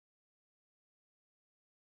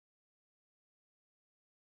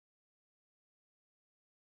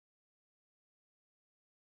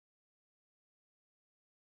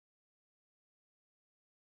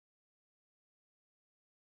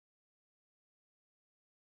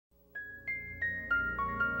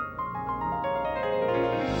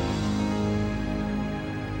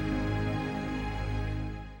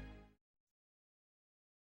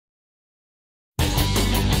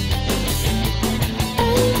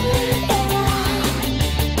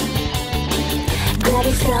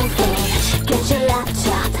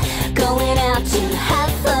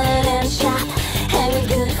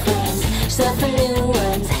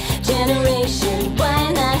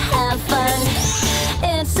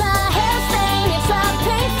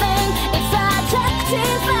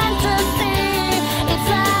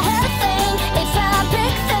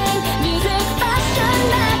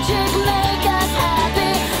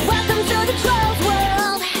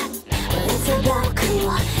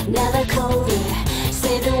never colder.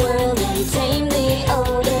 Save the world and tame the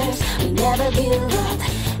odors. We never give up,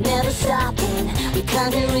 never stopping. We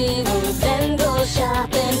conquer evil, then go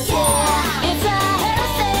shopping. Yeah, it's a hair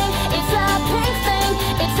thing, it's a pink thing,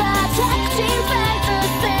 it's a tech team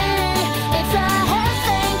fantasy. It's a hair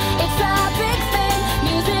thing, it's a big thing.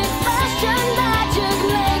 Music, fashion, magic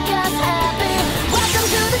make us happy. Welcome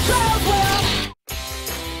to the Trollz world.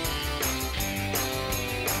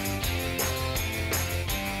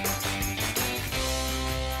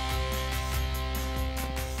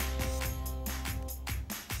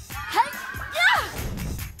 Hey, yeah!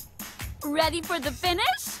 Ready for the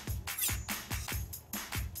finish?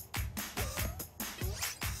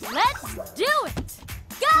 Let's do it!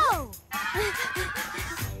 Go!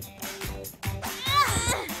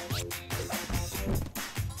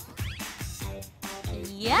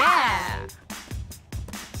 Yeah!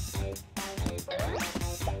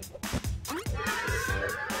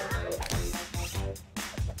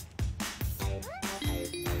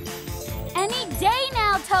 Any day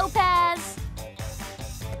now, Topaz!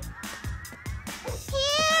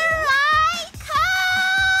 Here I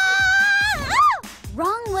come!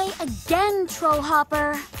 Wrong way again, Troll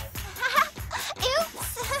Hopper.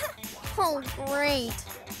 Oops! Oh, great.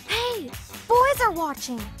 Hey, boys are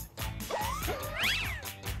watching.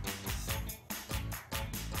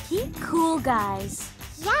 Keep cool, guys.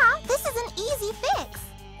 Yeah, this is an easy fix.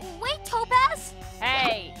 Wait, Topaz!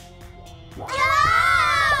 Hey!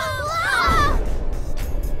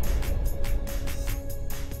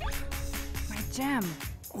 My gem.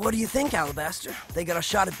 What do you think, Alabaster? They got a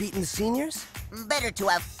shot at beating the seniors? Better to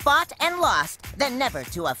have fought and lost than never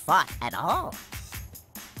to have fought at all.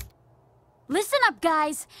 Listen up,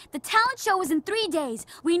 guys. The talent show is in 3 days.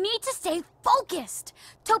 We need to stay focused.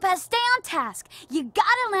 Topaz, stay on task. You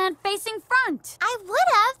gotta land facing front. I would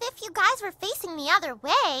have if you guys were facing the other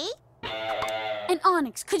way. And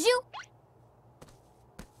Onyx, could you...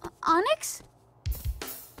 Onyx?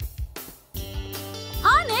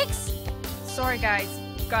 Onyx? Sorry, guys.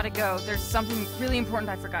 Gotta go. There's something really important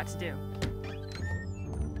I forgot to do.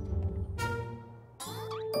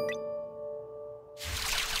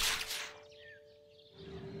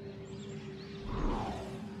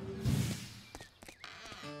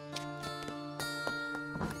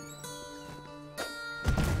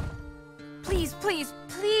 Please, please,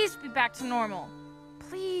 please be back to normal.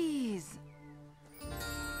 Please.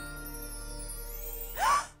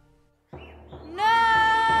 No!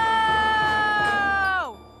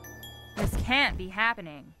 This can't be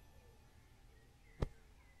happening.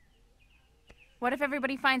 What if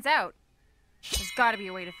everybody finds out? There's gotta be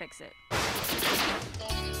a way to fix it.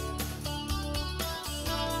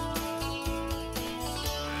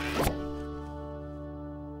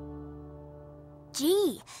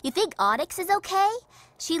 Gee, you think Onyx is okay?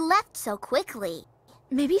 She left so quickly.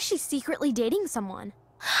 Maybe she's secretly dating someone.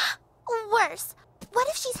 Worse, what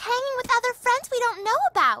if she's hanging with other friends we don't know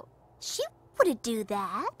about? She wouldn't do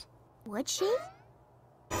that, would she?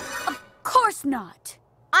 Of course not.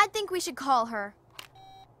 I think we should call her.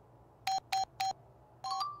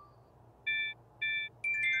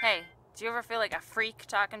 Hey, do you ever feel like a freak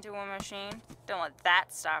talking to a machine? Don't let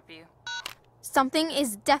that stop you. Something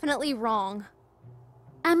is definitely wrong.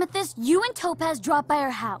 Amethyst, you and Topaz drop by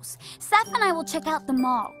our house. Saph and I will check out the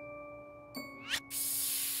mall.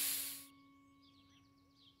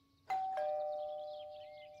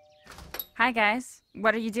 Hi, guys.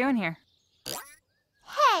 What are you doing here?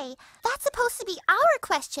 Hey, that's supposed to be our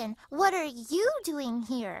question. What are you doing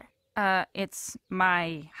here? It's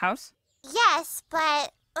my house? Yes,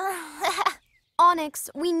 but...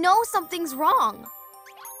 Onyx, we know something's wrong.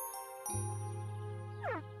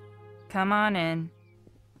 Come on in.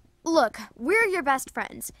 Look, we're your best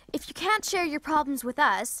friends. If you can't share your problems with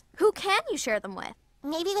us, who can you share them with?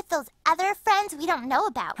 Maybe with those other friends we don't know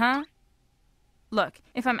about. Huh? Look,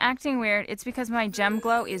 if I'm acting weird, it's because my gem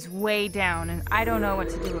glow is way down and I don't know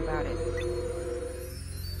what to do about it.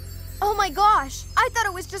 Oh my gosh, I thought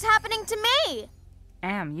it was just happening to me.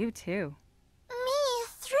 You too. Me,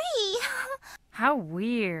 3. How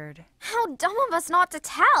weird. How dumb of us not to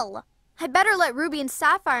tell. I'd better let Ruby and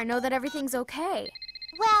Sapphire know that everything's okay.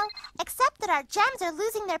 Well, except that our gems are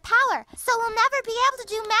losing their power, so we'll never be able to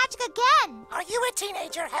do magic again. Are you a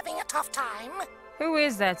teenager having a tough time? Who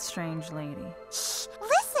is that strange lady? Shh,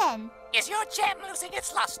 listen. Is your gem losing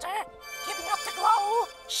its luster? Giving up the glow?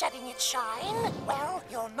 Shedding its shine? Well,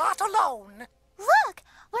 you're not alone. Look,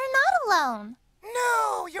 we're not alone.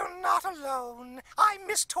 No, you're not alone. I'm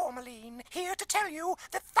Miss Tourmaline, here to tell you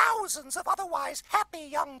that thousands of otherwise happy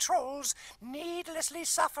young trolls needlessly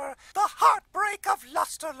suffer the heartbreak of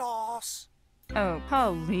luster loss. Oh,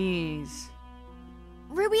 please.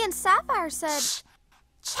 Ruby and Sapphire said... Shh!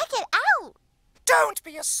 Check it out! Don't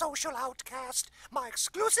be a social outcast. My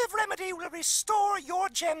exclusive remedy will restore your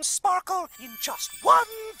gem's sparkle in just one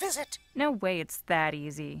visit. No way it's that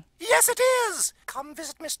easy. Yes, it is! Come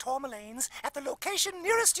visit Miss Tourmaline's at the location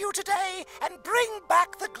nearest you today and bring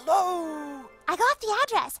back the glow. I got the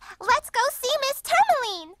address. Let's go see Miss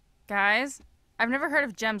Tourmaline. Guys, I've never heard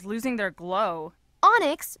of gems losing their glow.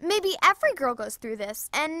 Onyx, maybe every girl goes through this,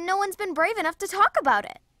 and no one's been brave enough to talk about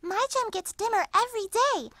it. My gem gets dimmer every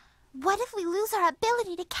day. What if we lose our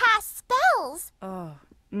ability to cast spells? Oh,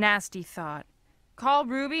 nasty thought. Call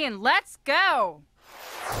Ruby and let's go!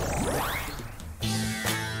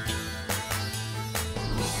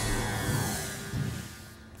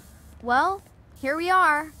 Well, here we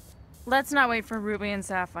are. Let's not wait for Ruby and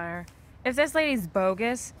Sapphire. If this lady's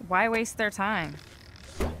bogus, why waste their time?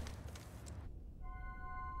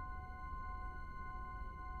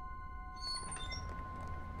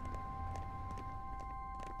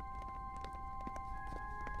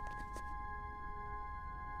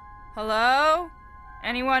 Hello?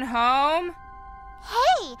 Anyone home?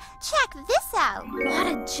 Hey, check this out. A lot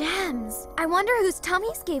of gems. I wonder whose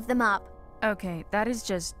tummies gave them up. Okay, that is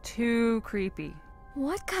just too creepy.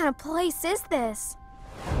 What kind of place is this?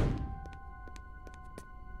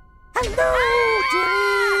 Hello,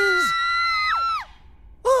 dearies!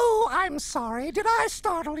 Oh, I'm sorry. Did I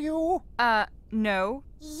startle you? No.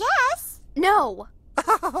 Yes? No.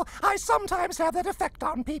 I sometimes have that effect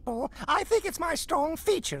on people. I think it's my strong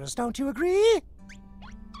features, don't you agree?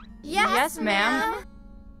 Yes, ma'am.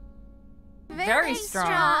 Very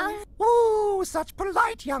strong. Ooh, such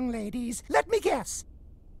polite young ladies. Let me guess.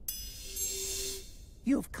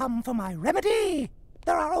 You've come for my remedy.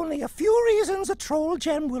 There are only a few reasons a troll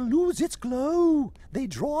gem will lose its glow. They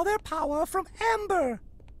draw their power from amber.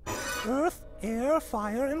 Earth, air,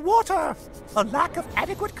 fire, and water. A lack of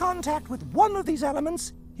adequate contact with one of these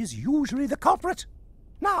elements is usually the culprit.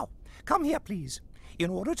 Now, come here, please. In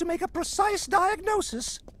order to make a precise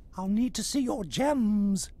diagnosis, I'll need to see your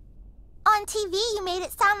gems. On TV, you made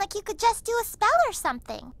it sound like you could just do a spell or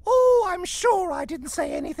something. Oh, I'm sure I didn't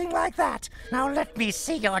say anything like that. Now let me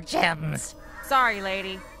see your gems. Sorry,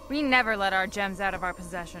 lady. We never let our gems out of our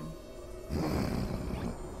possession.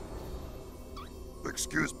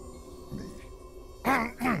 Excuse me.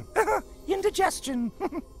 Indigestion.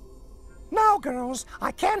 Now, girls,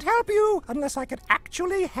 I can't help you unless I can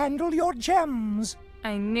actually handle your gems.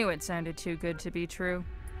 I knew it sounded too good to be true.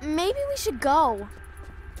 Maybe we should go.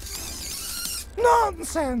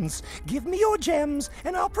 Nonsense! Give me your gems,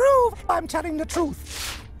 and I'll prove I'm telling the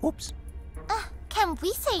truth. Oops. Can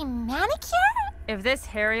we say manicure? If this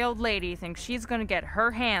hairy old lady thinks she's gonna get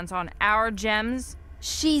her hands on our gems...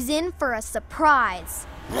 She's in for a surprise.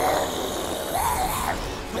 Not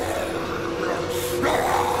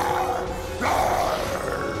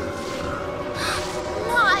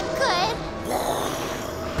good.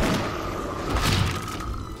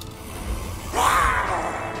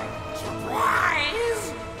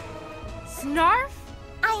 Snarf?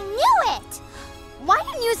 I knew it! Why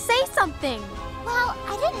didn't you say something? Well,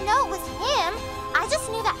 I didn't know it was him. I just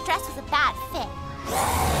knew that dress was a bad fit.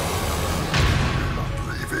 Not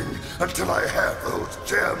leaving until I have those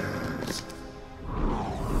gems.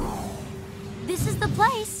 This is the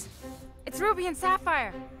place. It's Ruby and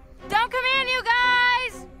Sapphire. Don't come in, you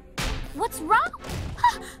guys! What's wrong?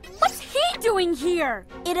 What's he doing here?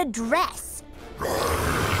 In a dress.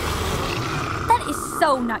 That is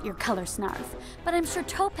so not your color, Snarf. But I'm sure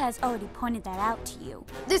Topaz already pointed that out to you.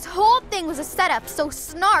 This whole thing was a setup so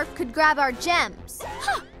Snarf could grab our gems.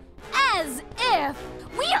 As if!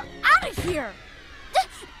 We are out of here!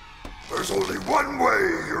 There's only one way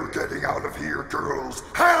you're getting out of here, girls.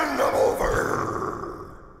 Hand them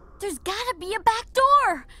over! There's gotta be a back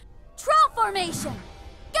door! Troll formation!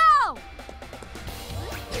 Go!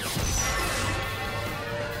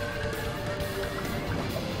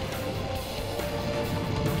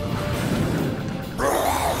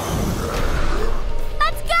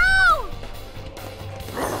 Let's go!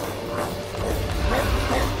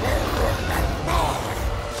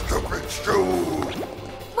 Stupid Stew!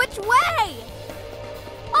 Which way?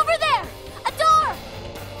 Over there! A door!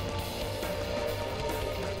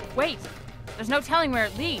 Wait, there's no telling where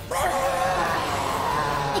it leads. It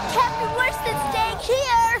can't be worse than staying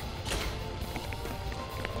here!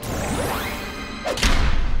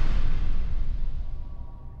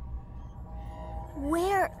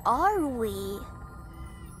 Where are we?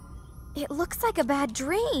 It looks like a bad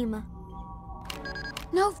dream.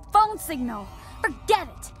 No phone signal. Forget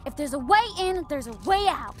it. If there's a way in, there's a way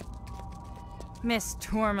out. Miss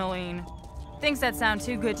Tourmaline. Things that sound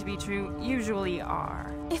too good to be true usually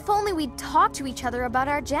are. If only we'd talk to each other about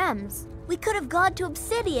our gems. We could have gone to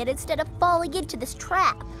Obsidian instead of falling into this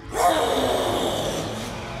trap.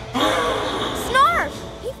 Snarf!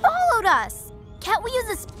 He followed us! Can't we use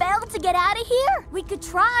a spell to get out of here? We could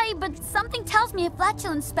try, but something tells me a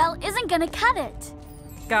flatulence spell isn't gonna cut it.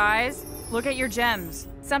 Guys, look at your gems.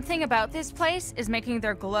 Something about this place is making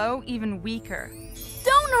their glow even weaker.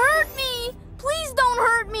 Don't hurt me! Please don't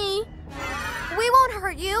hurt me! We won't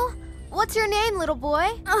hurt you. What's your name, little boy?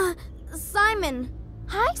 Simon.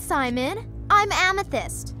 Hi, Simon. I'm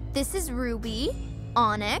Amethyst. This is Ruby,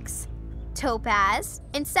 Onyx, Topaz,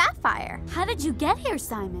 and Sapphire. How did you get here,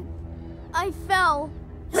 Simon? I fell.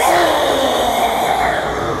 I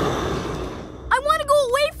want to go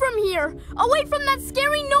away from here! Away from that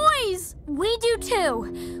scary noise! We do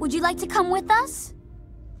too. Would you like to come with us?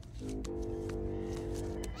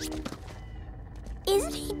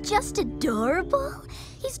 Isn't he just adorable?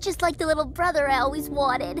 He's just like the little brother I always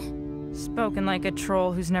wanted. Spoken like a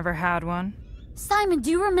troll who's never had one. Simon,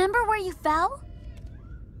 do you remember where you fell?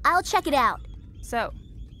 I'll check it out. So,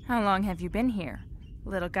 how long have you been here,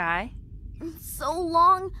 little guy? So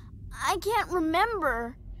long, I can't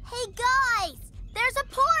remember. Hey guys, there's a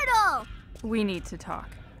portal! We need to talk.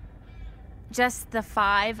 Just the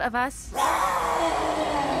 5 of us?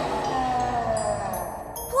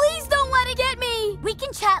 Please don't let it get me! We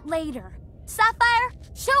can chat later. Sapphire,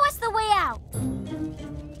 show us the way out.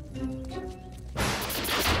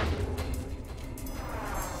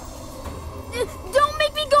 Don't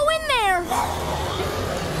make me go in there!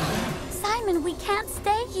 Simon, we can't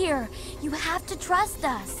stay here. You have to trust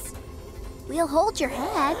us. We'll hold your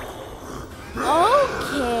hand.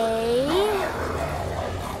 Okay.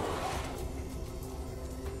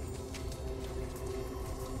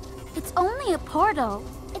 It's only a portal.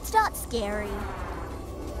 It's not scary.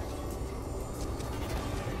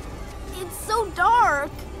 It's so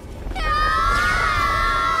dark.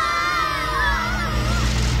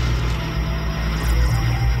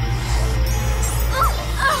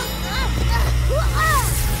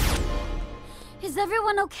 Is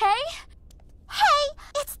everyone okay? Hey,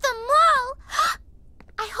 it's the mall!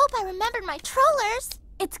 I hope I remembered my trollers.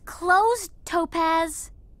 It's closed,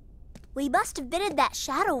 Topaz. We must have been in that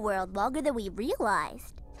shadow world longer than we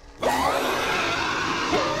realized.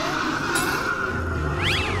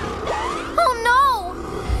 Oh no!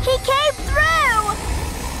 He came through!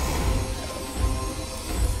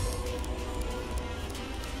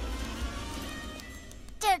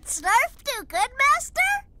 Did Snarf do good, Master?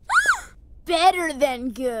 Better than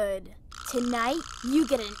good. Tonight, you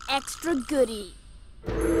get an extra goodie.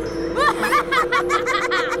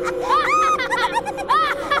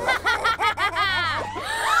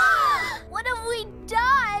 What have we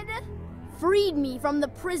done? Freed me from the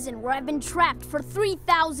prison where I've been trapped for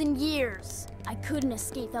 3,000 years. I couldn't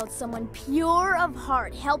escape without someone pure of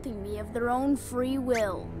heart helping me of their own free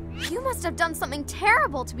will. You must have done something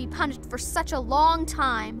terrible to be punished for such a long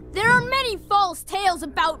time. There are many false tales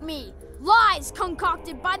about me. Lies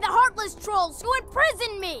concocted by the heartless trolls who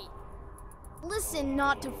imprisoned me. Listen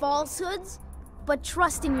not to falsehoods, but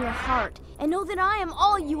trust in your heart and know that I am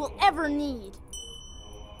all you will ever need.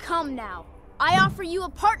 Come now, I offer you a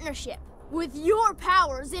partnership. With your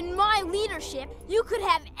powers and my leadership, you could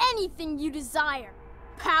have anything you desire.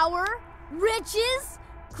 Power, riches,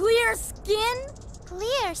 clear skin.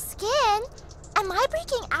 Clear skin? Am I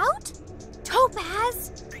breaking out?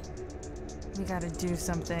 Topaz! We gotta do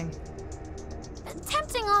something.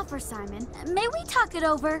 Tempting offer, Simon. May we talk it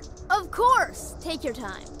over? Of course. Take your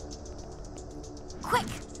time. Quick,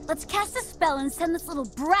 let's cast a spell and send this little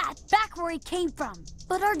brat back where he came from.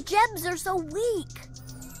 But our gems are so weak.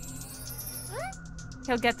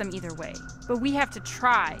 He'll get them either way, but we have to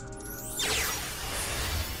try.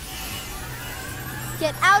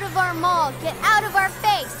 Get out of our mall. Get out of our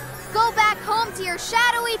face. Go back home to your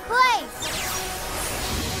shadowy place.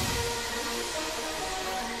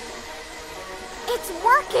 It's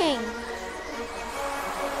working.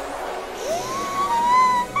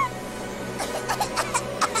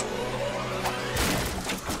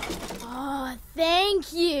 Oh,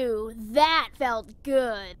 thank you. That felt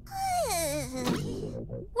good.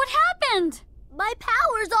 What happened? My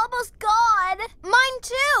power's almost gone. Mine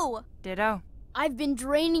too. Ditto. I've been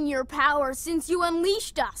draining your power since you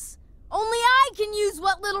unleashed us. Only I can use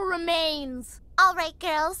what little remains. All right,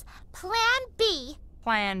 girls. Plan B.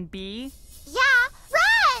 Plan B? Yeah,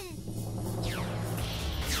 run!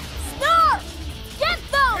 Snarf! Get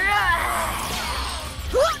them!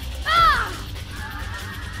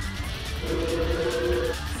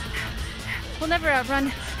 We'll never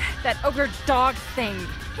outrun that ogre dog thing.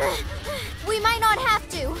 We might not have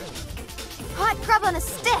to. Hot crab on a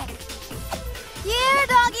stick. Here,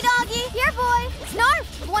 doggy doggy. Here, boy.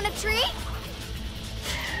 Snarf, want a treat?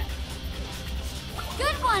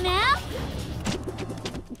 Good one, Am.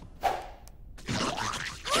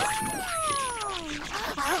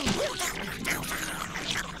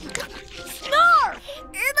 Snarf!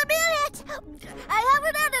 In a minute! I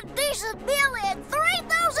haven't had a decent meal in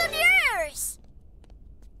 3,000 years!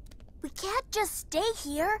 We can't just stay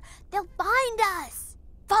here. They'll find us.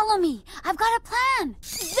 Follow me. I've got a plan.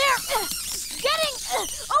 They're getting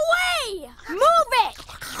away! Move it!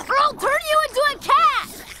 Or I'll turn you into a cat!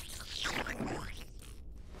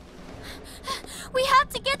 We have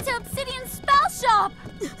to get to Obsidian Spell Shop.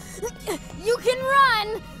 You can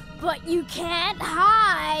run, but you can't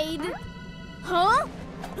hide. Huh?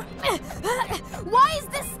 Why is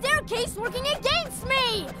this staircase working against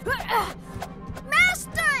me?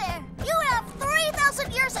 Master! You have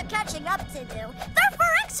 3,000 years of catching up to do. They're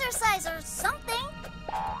for exercise or something.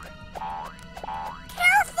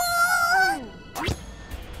 Careful!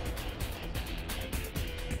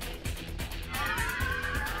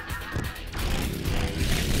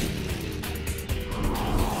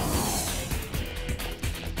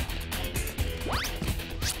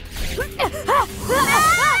 Stop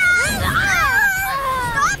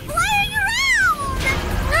playing around!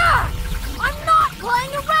 I'm not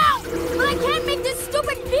playing around, but I can't make this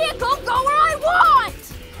stupid vehicle go where I want!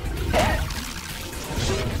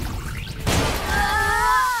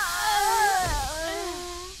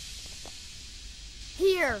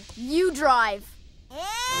 Here, you drive.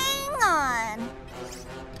 Hang on.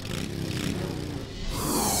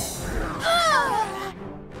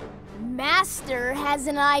 Master has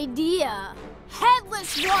an idea.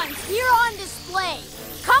 Headless ones here on display.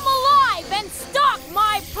 Come alive and stalk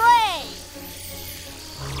my prey!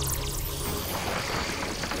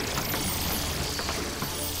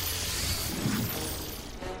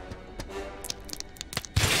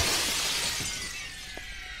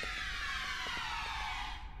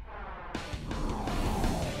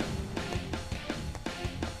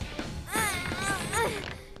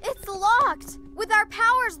 It's locked. With our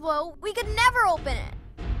powers low, we could never open it.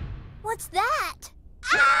 What's that?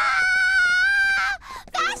 Ah!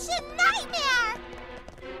 Fashion nightmare!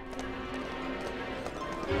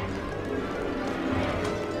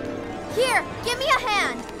 Here, give me a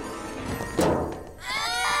hand.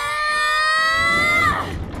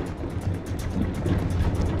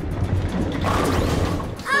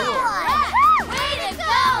 Way to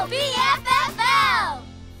go, BFFL!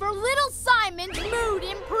 For little Simon's mood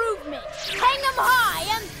improvement. Hang 'em high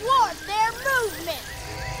and thwart their movement.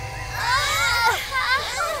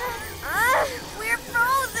 We're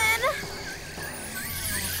frozen.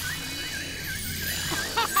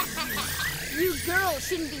 You girls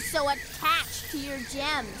shouldn't be so attached to your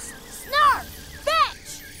gems. Snarf!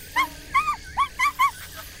 Fetch!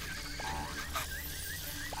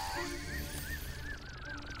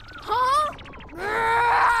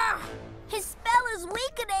 Huh? His spell is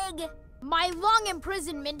weakening. My long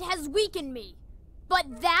imprisonment has weakened me,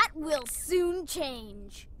 but that will soon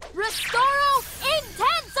change. Restoro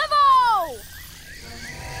Intensivo!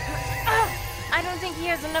 I don't think he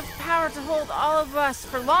has enough power to hold all of us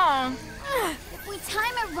for long. If we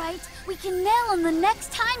time it right, we can nail him the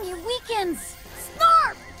next time he weakens.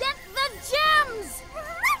 Snarf! Get the gems!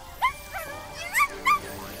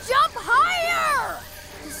 Jump higher!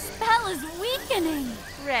 The spell is weakening.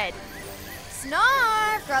 Red.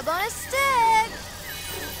 Snarf, grub on a stick.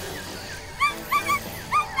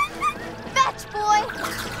 Fetch, boy.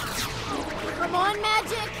 Come on,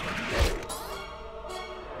 magic!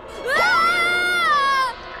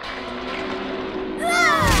 Ah!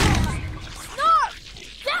 Ah! Snarf!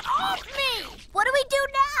 Get off me! What do we do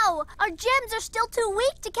now? Our gems are still too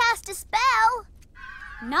weak to cast a spell.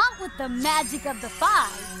 Not with the magic of the 5.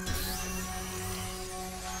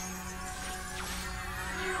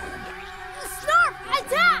 Snarf!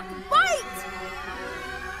 Attack! Bite!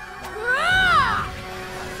 Ah!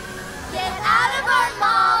 Get out of our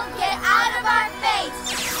mall, get out of our face.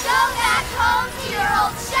 Go back home to your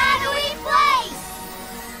old shadowy place.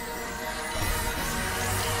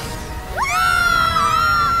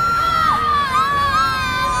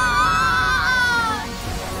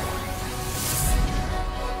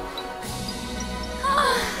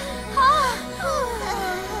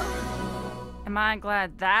 Am I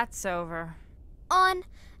glad that's over?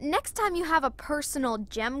 Next time you have a personal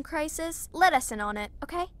gem crisis, let us in on it,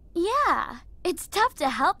 okay? Yeah, it's tough to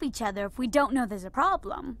help each other if we don't know there's a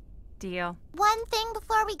problem. Deal. One thing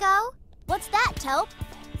before we go. What's that, Taupe?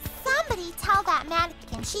 Somebody tell that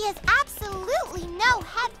mannequin she has absolutely no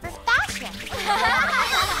head for fashion.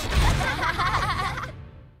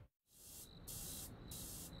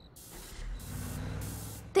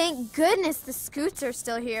 Thank goodness the scoots are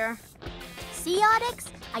still here. See, Onyx?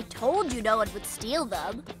 I told you no one would steal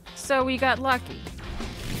them. So we got lucky.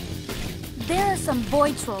 There are some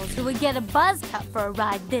boy trolls who would get a buzz cut for a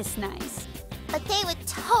ride this nice. But they would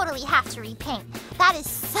totally have to repaint. That is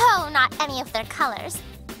so not any of their colors.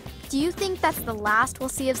 Do you think that's the last we'll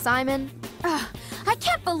see of Simon? Ugh, I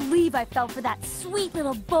can't believe I fell for that sweet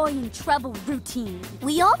little boy in trouble routine.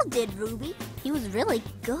 We all did, Ruby. He was really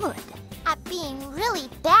good. At being really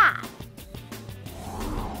bad.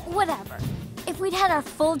 Whatever. If we'd had our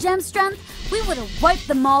full gem strength, we would have wiped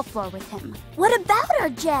the mall floor with him. What about our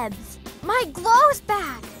gems? My glow's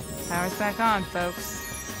back. Power's back on, folks.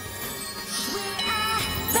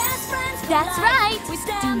 That's right.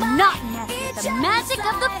 Do not mess with the magic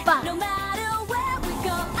of the fun. No matter where we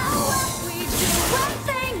go, what we do, one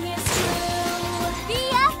thing is true.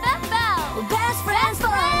 BFFL. We're best friends For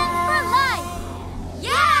life.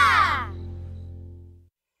 Yeah!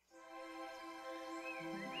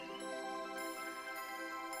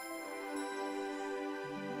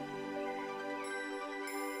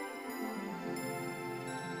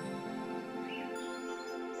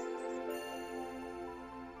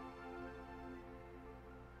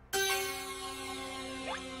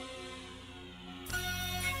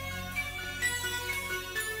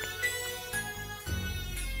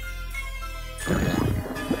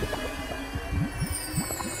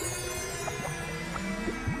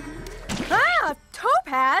 Ah,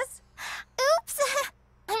 Topaz! Oops!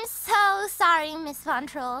 I'm so sorry, Miss Von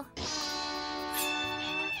Troll.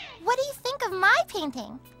 What do you think of my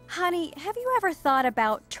painting? Honey, have you ever thought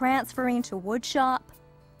about transferring to woodshop?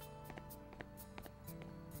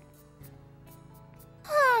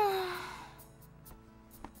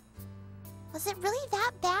 Was it really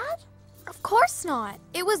that bad? Of course not.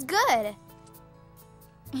 It was good.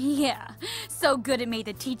 Yeah, so good it made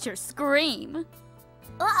the teacher scream.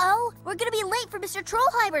 Uh-oh, we're gonna be late for Mr.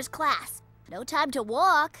 Trollheimer's class. No time to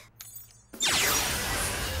walk. To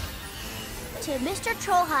Mr.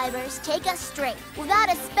 Trollheimer's, take us straight. Without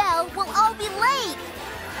a spell, we'll all be late.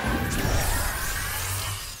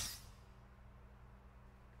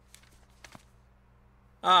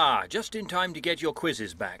 Ah, just in time to get your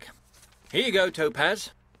quizzes back. Here you go,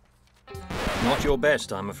 Topaz. Not your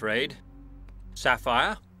best, I'm afraid.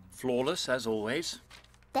 Sapphire, flawless as always.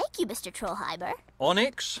 Thank you, Mr. Trollheimer.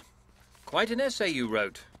 Onyx, quite an essay you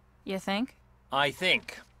wrote. You think? I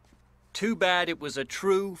think. Too bad it was a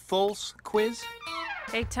true-false quiz.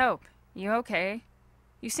 Hey, Taupe, you okay?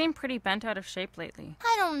 You seem pretty bent out of shape lately.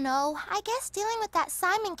 I don't know. I guess dealing with that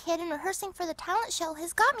Simon kid and rehearsing for the talent show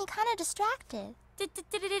has got me kind of distracted.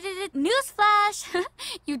 Newsflash!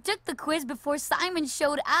 You took the quiz before Simon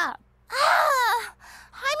showed up. Ah!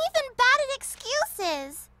 I'm even bad at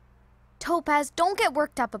excuses. Topaz, don't get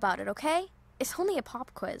worked up about it, okay? It's only a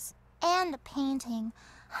pop quiz. And a painting.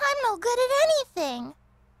 I'm no good at anything.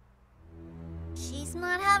 She's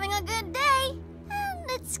not having a good day,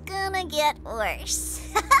 and it's gonna get worse.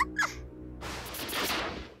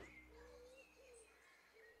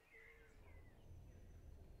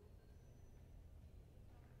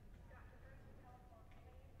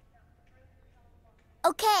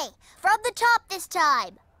 Okay, from the top this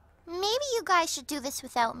time. Maybe you guys should do this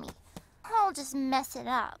without me. I'll just mess it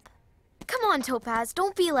up. Come on, Topaz,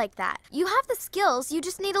 don't be like that. You have the skills, you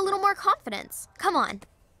just need a little more confidence. Come on.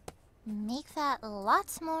 Make that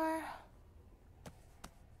lots more.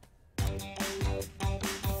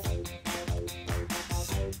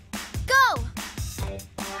 Go!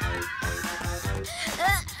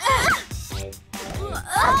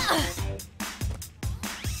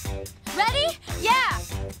 Ready? Yeah!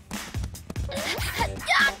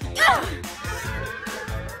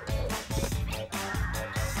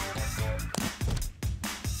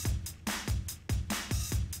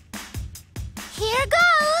 Here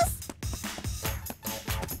goes!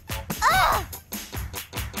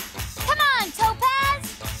 Come on, Topaz!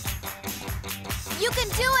 You can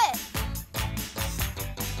do it!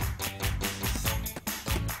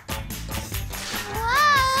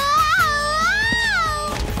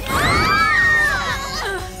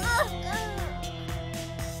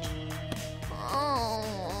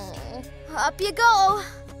 Up you go. Oh,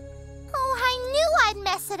 I knew I'd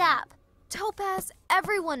mess it up. Topaz,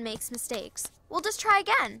 everyone makes mistakes. We'll just try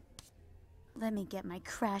again. Let me get my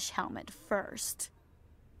crash helmet first.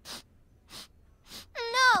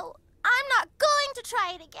 No, I'm not going to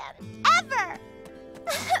try it again. Ever!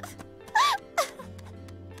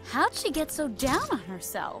 How'd she get so down on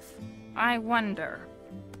herself? I wonder.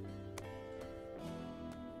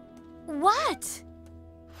 What?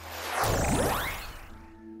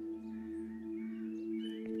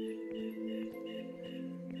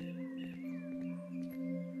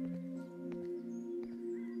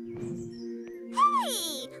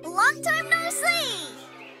 Hey! Long time no see!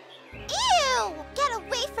 Ew! Get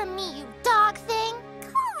away from me, you dog thing!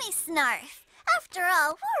 Call me Snarf. After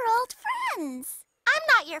all, we're old friends. I'm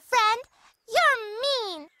not your friend. You're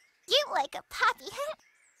mean. You like a puppy,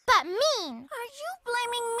 but mean. Are you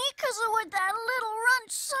blaming me because of what that little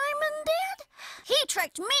runt Simon did? He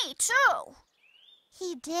tricked me, too.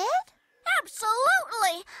 He did?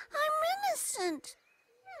 Absolutely. I'm innocent.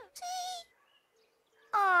 See?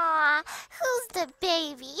 Aw, who's the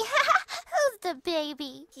baby? Who's the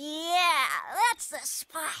baby? Yeah, that's the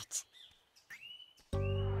spot.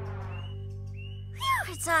 Phew,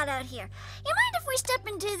 it's hot out here. You mind if we step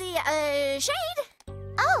into the, shade?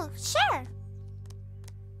 Oh, sure.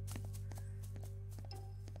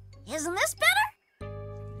 Isn't this better?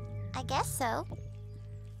 I guess so.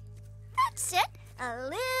 That's it. A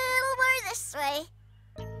little more this way.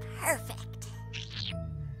 Perfect.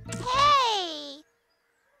 Hey!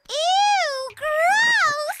 Ew,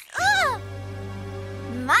 gross! Ugh!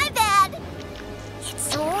 My bad.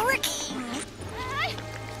 It's working.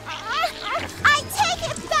 I take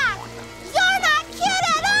it back. You're not cute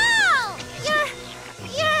at all.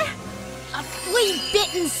 You're a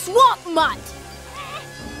flea-bitten swamp mutt.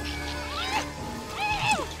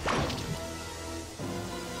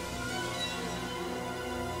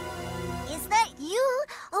 Is that you,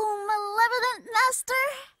 oh malevolent master?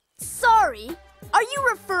 Sorry. Are you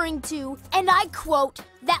referring to, and I quote,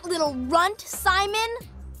 that little runt, Simon?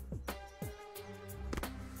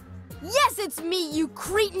 Yes, it's me, you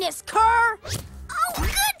cretinous cur! Oh,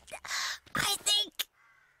 good! I think...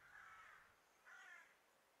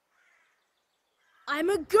 I'm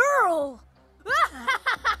a girl!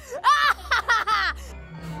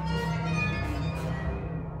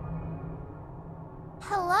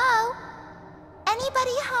 Hello?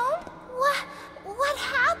 Anybody home? What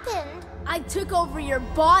happened? I took over your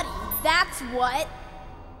body, that's what.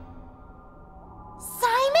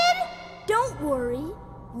 Simon? Don't worry,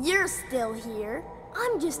 you're still here.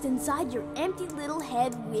 I'm just inside your empty little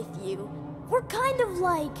head with you. We're kind of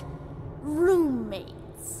like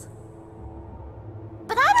roommates.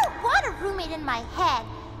 But I don't want a roommate in my head.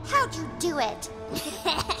 How'd you do it?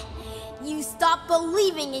 You stopped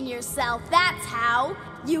believing in yourself, that's how.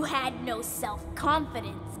 You had no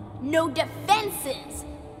self-confidence, no defenses.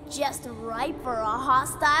 Just ripe for a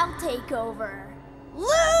hostile takeover.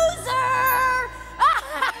 Loser!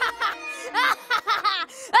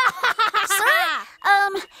 Sir,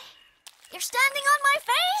 you're standing on my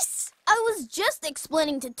face? I was just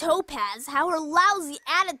explaining to Topaz how her lousy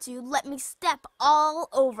attitude let me step all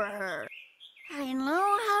over her. I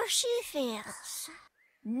know how she feels.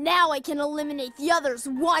 Now I can eliminate the others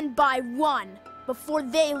one by one before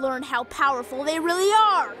they learn how powerful they really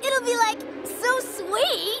are. It'll be like so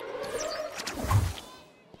sweet.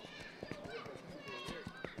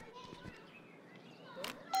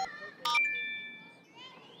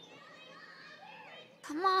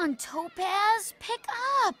 Come on, Topaz, pick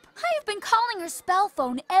up. I've been calling her spell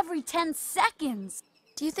phone every 10 seconds.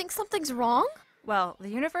 Do you think something's wrong? Well, the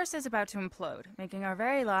universe is about to implode, making our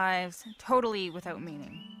very lives totally without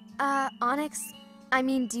meaning. Onyx, I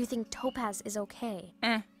mean, do you think Topaz is okay?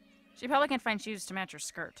 She probably can't find shoes to match her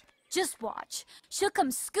skirt. Just watch. She'll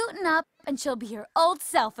come scooting up, and she'll be her old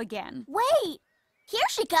self again. Wait! Here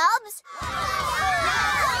she comes! Whoa!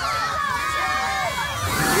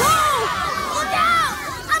 Look out!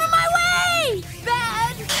 Out of my way!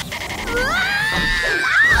 Bad!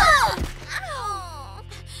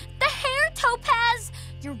 The hair, Topaz!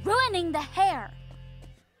 You're ruining the hair.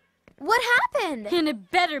 What happened? And it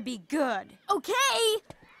better be good. Okay!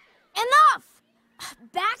 Enough!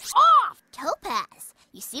 Back off! Topaz,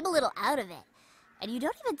 you seem a little out of it. And you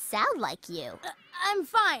don't even sound like you. I'm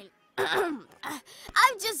fine.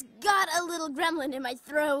 I've just got a little gremlin in my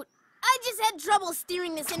throat. I just had trouble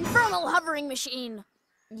steering this infernal hovering machine.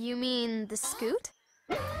 You mean the scoot?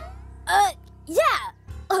 Yeah.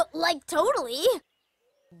 Like totally.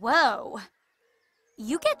 Whoa.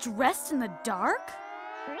 You get dressed in the dark?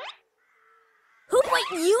 Who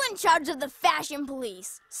put you in charge of the fashion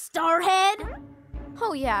police? Starhead?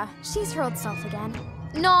 Oh yeah, she's her old self again.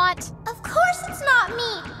 Not. Of course it's not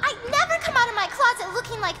me. I'd never come out of my closet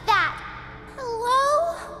looking like that.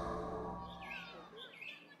 Hello?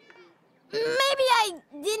 Maybe I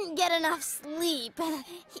didn't get enough sleep.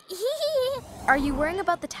 Are you worrying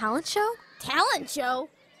about the talent show? Talent show?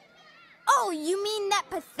 Oh, you mean that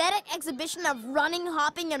pathetic exhibition of running,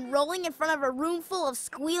 hopping, and rolling in front of a room full of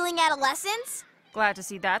squealing adolescents? Glad to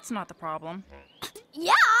see that's not the problem.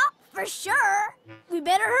 Yeah, for sure. We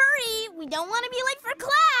better hurry. We don't want to be late for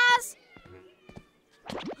class.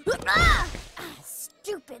 Ah!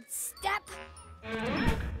 Stupid step.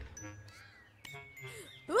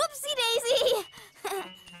 Oopsie daisy.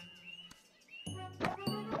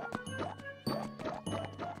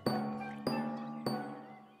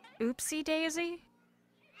 Oopsie daisy?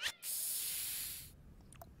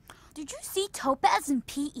 Did you see Topaz in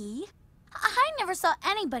PE? I never saw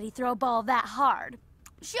anybody throw a ball that hard.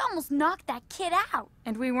 She almost knocked that kid out.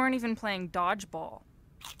 And we weren't even playing dodgeball.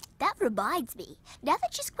 That reminds me. Now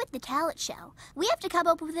that she's quit the talent show, we have to come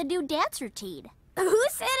up with a new dance routine. Who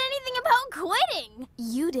said anything about quitting?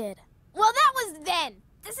 You did. Well, that was then.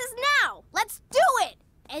 This is now. Let's do it.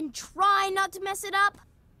 And try not to mess it up.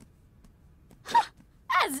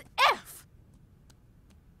 As if.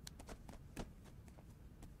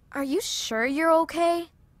 Are you sure you're okay?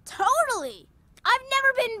 Totally. I've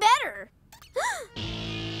never been better.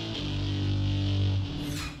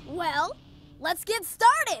 Well, let's get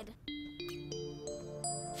started.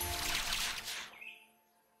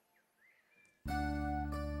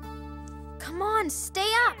 Come on,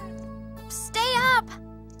 stay up. Stay up.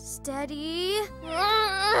 Steady.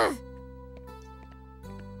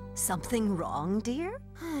 Something wrong, dear?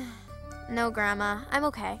 No, Grandma. I'm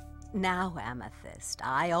okay. Now, Amethyst,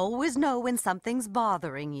 I always know when something's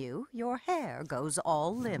bothering you. Your hair goes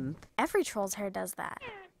all limp. Every troll's hair does that.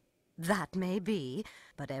 That may be,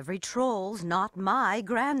 but every troll's not my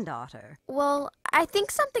granddaughter. Well, I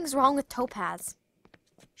think something's wrong with Topaz.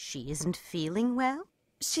 She isn't feeling well?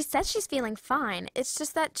 She says she's feeling fine. It's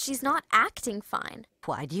just that she's not acting fine.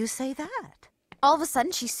 Why do you say that? All of a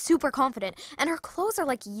sudden, she's super confident, and her clothes are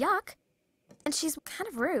like yuck. And she's kind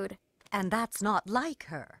of rude. And that's not like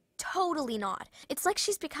her. Totally not. It's like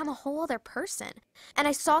she's become a whole other person. And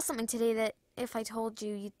I saw something today that, if I told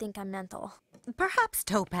you, you'd think I'm mental. Perhaps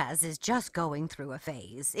Topaz is just going through a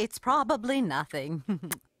phase. It's probably nothing.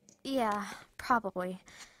 Yeah, probably.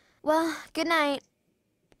 Well, good night.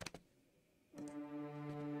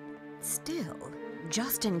 Still,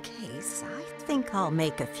 just in case, I think I'll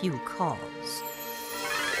make a few calls.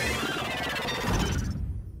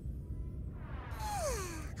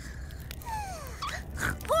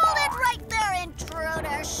 Hold it right there,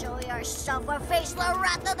 intruder! Show yourself or face the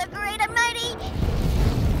wrath of the great and mighty!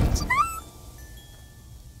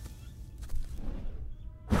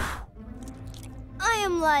 I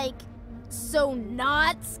am like, so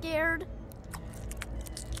not scared.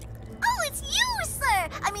 Oh, it's you, sir!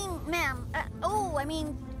 I mean, ma'am.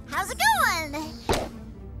 How's it going?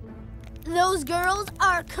 Those girls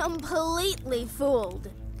are completely fooled.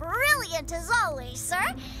 Brilliant as always,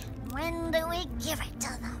 sir. When do we give it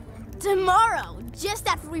to them? Tomorrow, just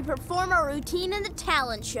after we perform our routine in the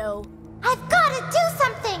talent show. I've got to do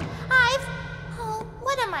something! Oh,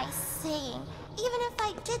 what am I saying? Even if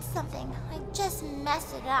I did something, I'd just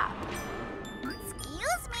mess it up.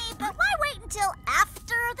 Excuse me, but why wait until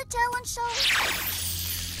after the talent show?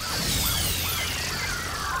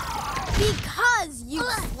 Because, you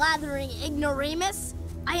slathering ignoramus,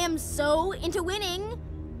 I am so into winning,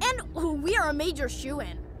 and we are a major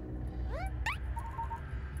shoo-in.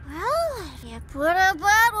 Well, if you put it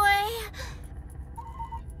that way.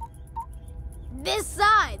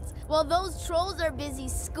 Besides, while those trolls are busy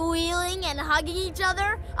squealing and hugging each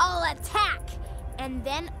other, I'll attack, and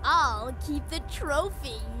then I'll keep the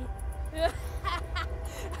trophy.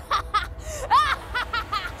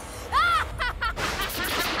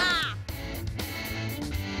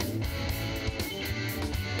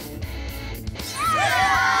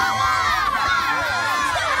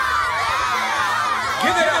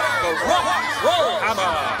 Give it up for Rock Troll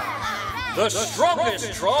Hammer, the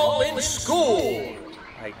strongest troll in school.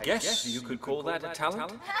 I guess you could call that a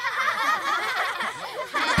talent.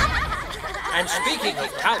 And speaking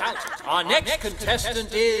of talent, our next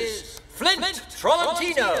contestant is Flint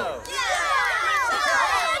Trollantino.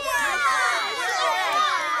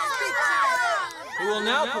 Who will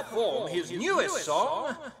now perform his newest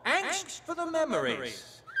song, Angst for the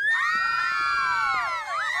Memories.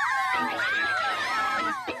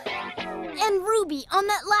 And Ruby, on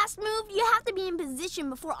that last move, you have to be in position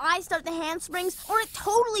before I start the handsprings, or it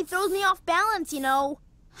totally throws me off balance, you know.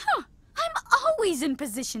 Huh. I'm always in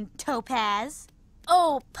position, Topaz.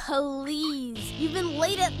 Oh, please. You've been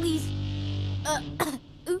late at least...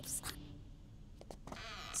 oops.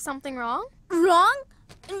 Something wrong? Wrong?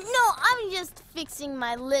 No, I'm just fixing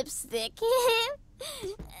my lipstick.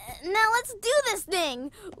 Now let's do this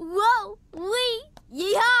thing. Whoa, wee,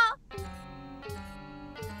 yeehaw.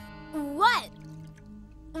 What?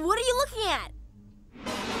 What are you looking at?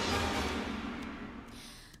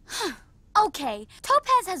 Okay,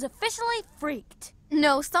 Topaz has officially freaked.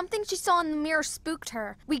 No, something she saw in the mirror spooked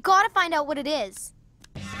her. We gotta find out what it is.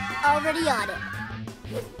 Already on it.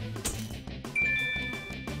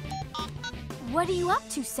 What are you up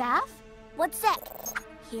to, Saph? What's that?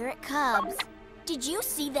 Here it comes. Did you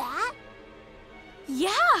see that?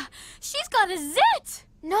 Yeah, she's got a zit!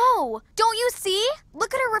 No, don't you see?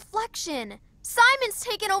 Look at her reflection. Simon's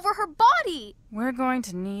taken over her body. We're going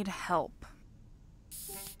to need help.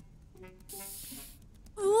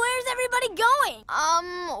 Where's everybody going?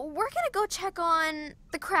 We're gonna go check on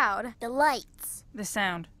the crowd. The lights. The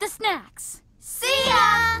sound. The snacks. See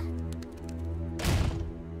ya!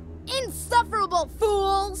 Insufferable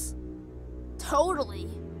fools! Totally.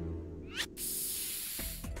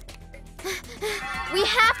 We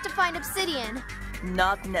have to find Obsidian.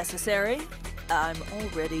 Not necessary. I'm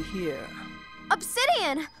already here.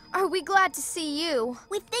 Obsidian! Are we glad to see you?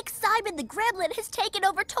 We think Simon the gremlin has taken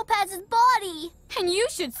over Topaz's body. And you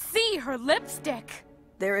should see her lipstick.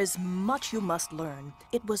 There is much you must learn.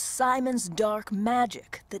 It was Simon's dark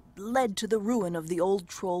magic that led to the ruin of the old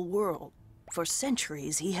troll world. For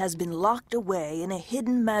centuries, he has been locked away in a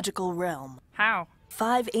hidden magical realm. How?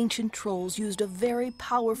 5 ancient trolls used a very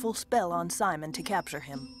powerful spell on Simon to capture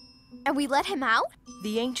him. And we let him out?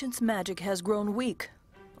 The ancient's magic has grown weak,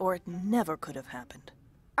 or it never could have happened.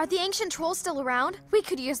 Are the ancient trolls still around? We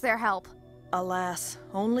could use their help. Alas,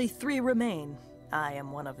 only 3 remain. I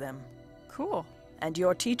am one of them. Cool. And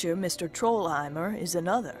your teacher, Mr. Trollheimer, is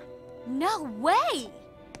another. No way!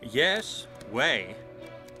 Yes, way.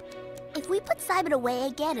 If we put Simon away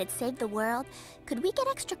again and save the world, could we get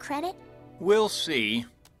extra credit? We'll see.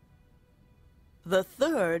 The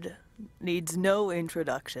third needs no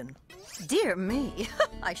introduction. Dear me,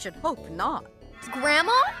 I should hope not.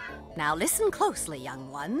 Grandma? Now listen closely, young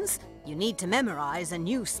ones. You need to memorize a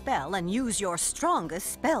new spell and use your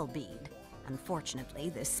strongest spell bead. Unfortunately,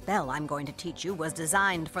 this spell I'm going to teach you was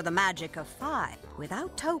designed for the magic of 5.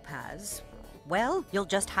 Without Topaz, well, you'll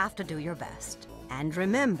just have to do your best. And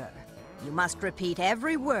remember, you must repeat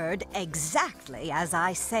every word exactly as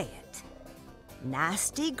I say it.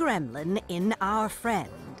 Nasty gremlin in our friend.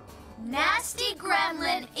 Nasty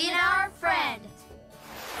gremlin in our friend.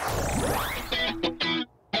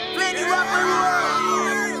 Ready, rock and roll!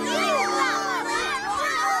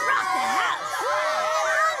 Rock the house!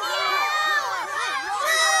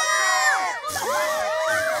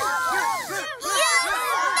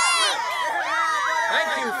 Thank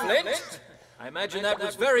you, Flint. I imagine that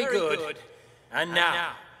was very good. And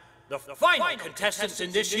now, the final contestants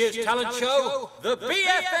in this year's talent show, the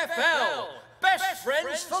BFFL, Best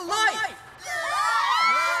Friends for Life.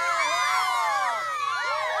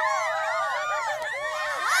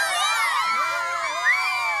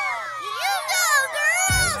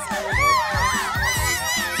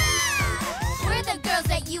 We're the girls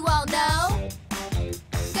that you all know.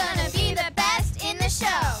 Gonna be the best in the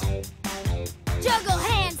show. Juggle,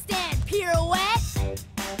 handstand, pirouette.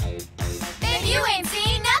 Babe, you ain't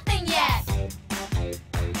seen nothing yet.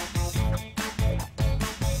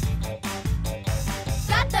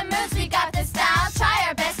 Got the moves, we got the style. Try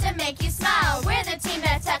our best to make you smile. We're the team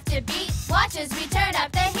that's tough to beat. Watch as we turn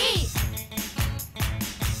up the heat.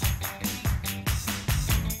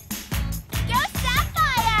 Go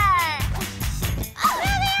Sapphire!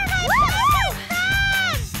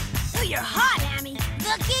 Ooh, you're hot, Amy.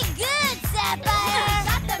 Looking good, Sapphire.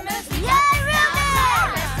 Got the moves, we got the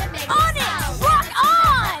style. Onyx, rock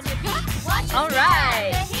on! All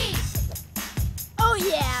right. Oh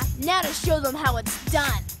yeah, now to show them how it's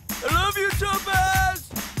done. I love you, Topaz!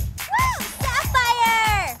 Woo!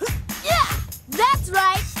 Sapphire! Yeah, that's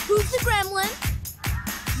right. Who's the gremlin?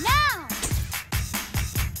 Now!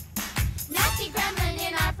 Nasty gremlin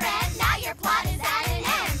in our friend. Now your plot is at an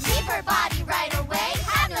end. Leave her body right away.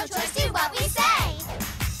 Have no choice, do what we say.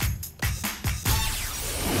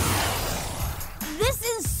 This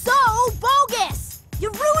is so bogus!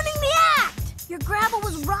 You're ruining the act! Your grandma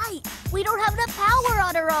was right. We don't have enough power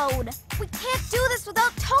on our own. We can't do this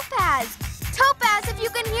without Topaz. Topaz, if you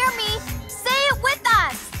can hear me, say it with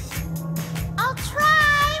us. I'll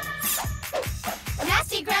try.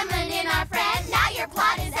 Nasty gremlin in our friend. Now your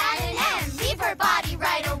plot is at an end. Leave her body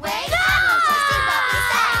right away. No! Have no choice, do what we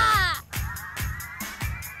say.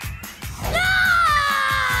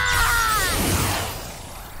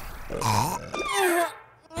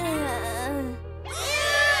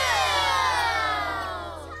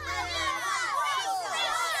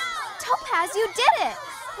 Topaz, you did it!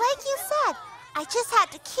 Like you said, I just had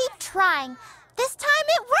to keep trying. This time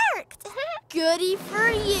it worked. Goody for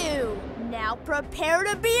you! Now prepare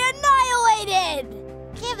to be annihilated!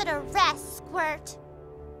 Give it a rest, Squirt.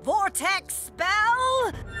 Vortex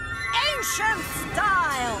spell! Ancient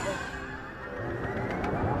style!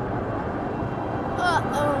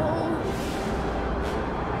 Uh-oh.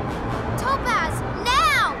 Topaz,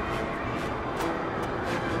 now!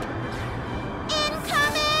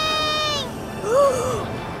 Incoming!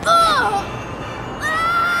 Ah!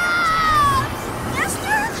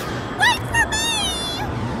 Esther, wait for me!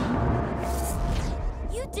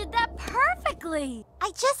 You did that perfectly!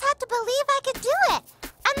 I just had to believe I could do it.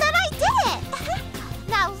 And then I did it!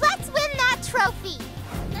 Now let's win that trophy!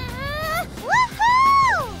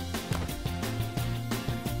 Woohoo!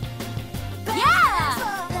 Yeah!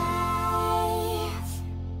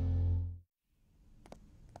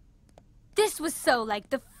 This was so like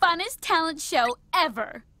the funnest talent show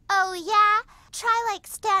ever. Oh, yeah? Try like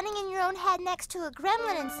standing in your own head next to a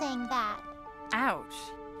gremlin and saying that.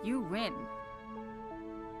 Ouch. You win.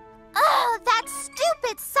 Oh, that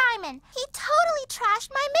stupid Simon! He totally trashed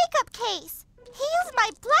my makeup case! He used my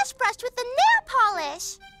blush brush with the nail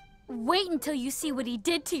polish! Wait until you see what he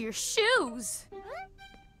did to your shoes.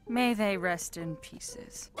 May they rest in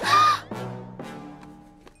pieces. My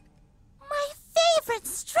favorite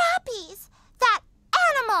strappies! That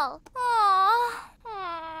animal! Aww.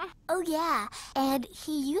 Oh, yeah. And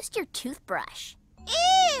he used your toothbrush.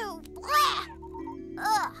 Ew! Blech.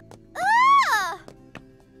 Ugh! Ugh!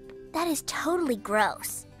 That is totally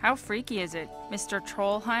gross. How freaky is it? Mr.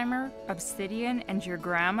 Trollheimer, Obsidian, and your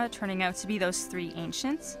grandma turning out to be those three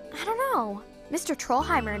ancients? I don't know. Mr.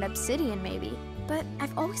 Trollheimer and Obsidian, maybe. But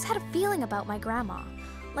I've always had a feeling about my grandma.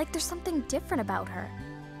 Like there's something different about her.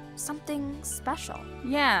 Something special.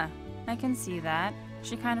 Yeah, I can see that.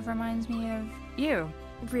 She kind of reminds me of you.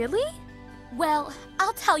 Really? Well,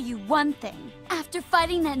 I'll tell you one thing. After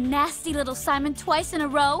fighting that nasty little Simon twice in a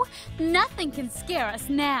row, nothing can scare us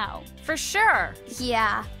now. For sure.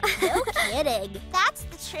 Yeah. No kidding. That's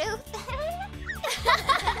the truth.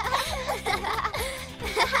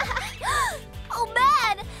 Oh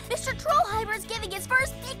man! Mr. Trollheimer's giving his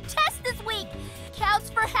first big test this week! Counts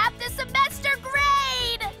for half the semester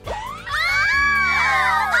grade!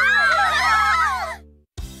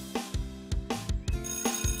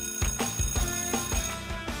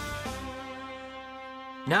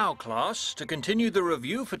 Now, class, to continue the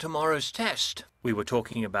review for tomorrow's test. We were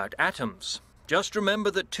talking about atoms. Just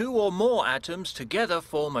remember that 2 or more atoms together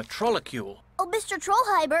form a trollicule. Oh, Mr.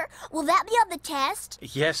 Trollheimer, will that be on the test?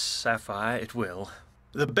 Yes, Sapphire, it will.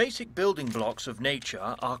 The basic building blocks of nature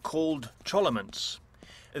are called trollements.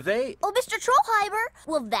 They... Oh, Mr. Trollheimer,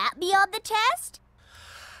 will that be on the test?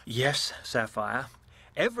 Yes, Sapphire.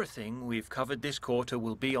 Everything we've covered this quarter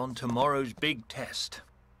will be on tomorrow's big test.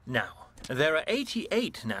 Now, there are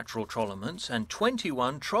 88 natural trollements and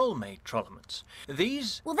 21 troll-made trollements.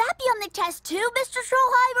 These... Will that be on the test too, Mr.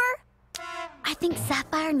 Trollheimer? I think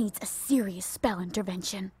Sapphire needs a serious spell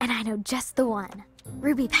intervention, and I know just the one.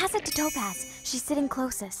 Ruby, pass it to Topaz. She's sitting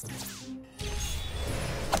closest.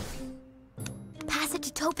 Pass it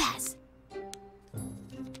to Topaz.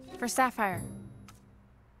 For Sapphire.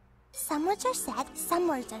 Some words are said, some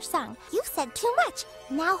words are sung. You've said too much.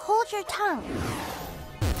 Now hold your tongue.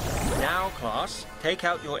 Now, class, take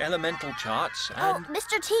out your elemental charts and... Oh,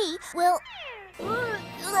 Mr. T will...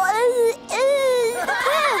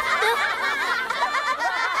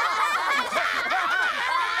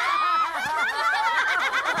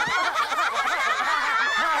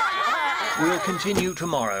 We'll continue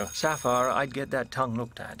tomorrow. Sapphire, I'd get that tongue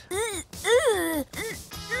looked at.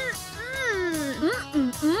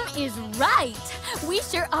 Is right. We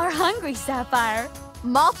sure are hungry, Sapphire.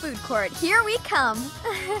 Mall food court, here we come.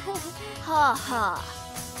 Ha ha.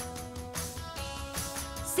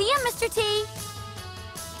 See ya, Mr. T.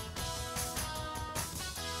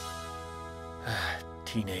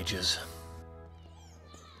 Teenagers.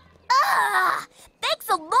 Ah! Thanks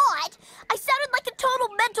a lot! I sounded like a total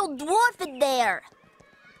mental dwarf in there.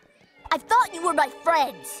 I thought you were my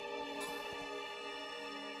friends.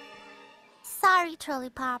 Sorry, Trolley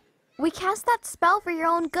Pop. We cast that spell for your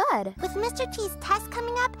own good. With Mr. T's test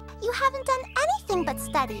coming up, you haven't done anything but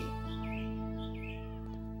study.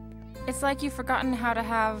 It's like you've forgotten how to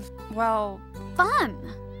have, well... fun.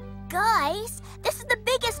 Guys, this is the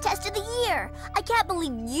biggest test of the year. I can't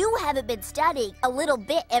believe you haven't been studying a little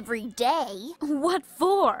bit every day. What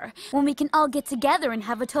for? When we can all get together and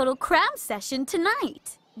have a total cram session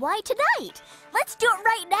tonight. Why tonight? Let's do it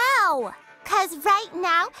right now. 'Cause right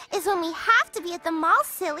now is when we have to be at the mall,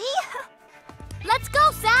 silly. Let's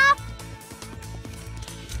go, Sap!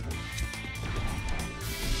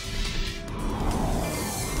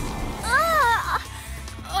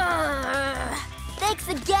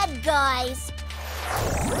 Thanks again, guys.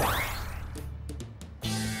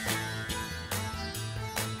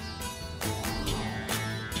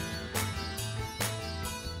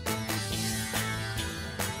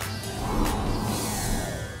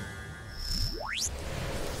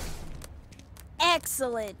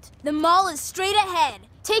 Excellent. The mall is straight ahead.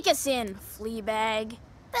 Take us in, Fleabag.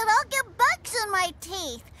 But I'll get bugs in my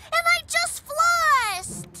teeth, and I just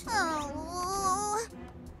flossed. Oh.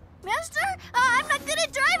 Mister, I'm not good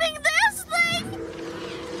at driving this thing.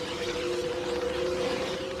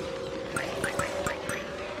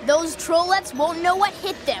 Those trollettes won't know what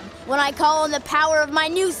hit them when I call on the power of my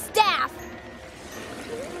new staff.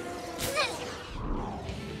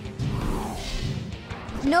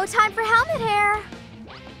 No time for helmet hair.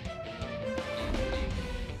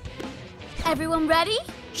 Everyone ready?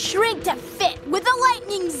 Shrink to fit with a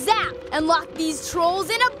lightning zap and lock these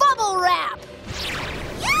trolls in a bubble wrap.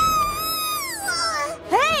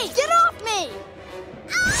 Hey, get off me!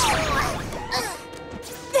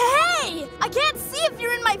 Hey, I can't see if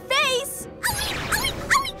you're in my face.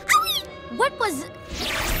 What was...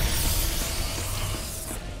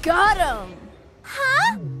 Got him.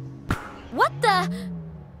 Huh? What the...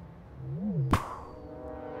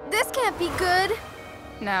 This can't be good.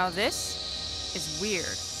 Now this is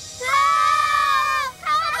weird.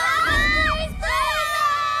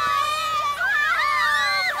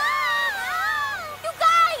 You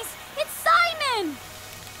guys, it's Simon!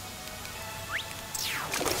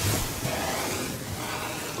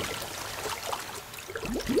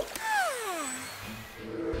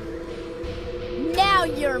 Now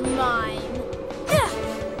you're mine.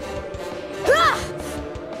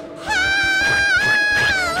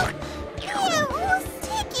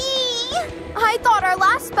 I thought our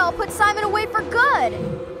last spell put Simon away for good.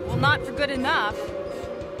 Well, not for good enough.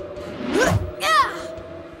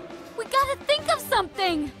 We gotta think of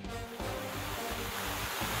something.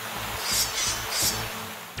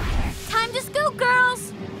 Time to scoot,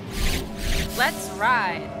 girls. Let's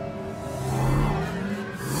ride.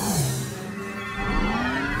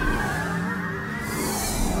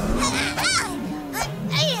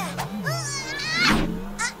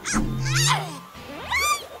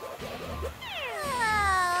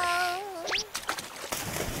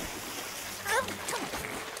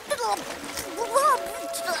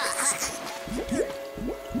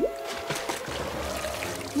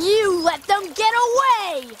 You let them get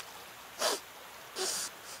away! And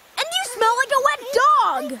you smell like a wet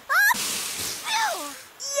dog!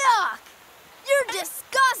 Yuck! You're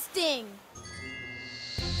disgusting!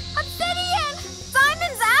 Obsidian!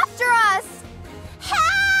 Simon's after us!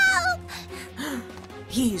 Help!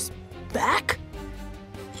 He's back?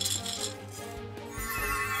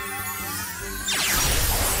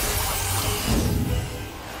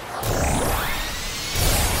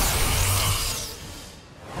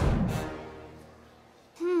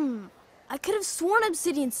 I could have sworn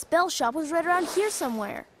Obsidian's spell shop was right around here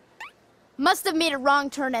somewhere. Must have made a wrong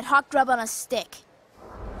turn at Hawk Grub on a stick.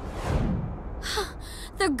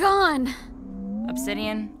 They're gone.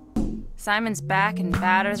 Obsidian, Simon's back and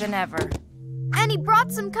badder than ever. And he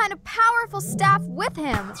brought some kind of powerful staff with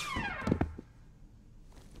him.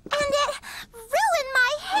 And it ruined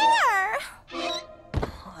my hair.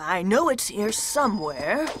 I know it's here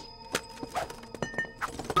somewhere.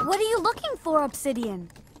 What are you looking for, Obsidian?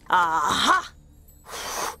 Aha!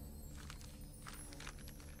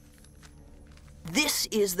 This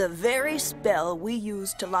is the very spell we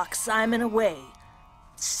used to lock Simon away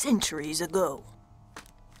centuries ago.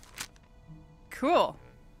 Cool.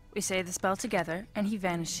 We say the spell together, and he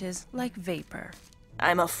vanishes like vapor.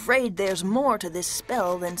 I'm afraid there's more to this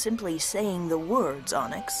spell than simply saying the words,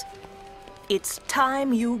 Onyx. It's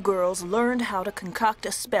time you girls learned how to concoct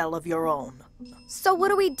a spell of your own. So what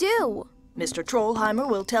do we do? Mr. Trollheimer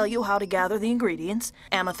will tell you how to gather the ingredients.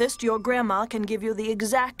 Amethyst, your grandma, can give you the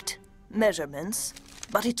exact measurements.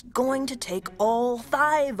 But it's going to take all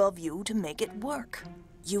 5 of you to make it work.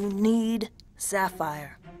 You need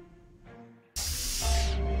Sapphire. If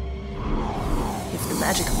the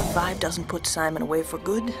magic of the 5 doesn't put Simon away for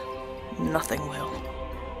good, nothing will.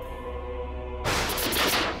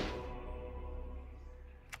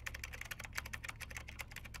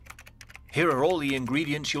 Here are all the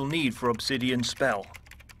ingredients you'll need for Obsidian's spell.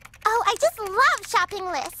 Oh, I just love shopping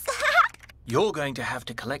lists. You're going to have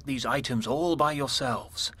to collect these items all by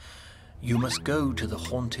yourselves. You must go to the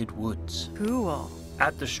haunted woods. Cool.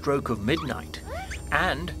 At the stroke of midnight.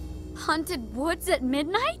 And Haunted woods at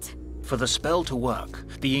midnight? for the spell to work,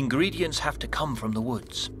 the ingredients have to come from the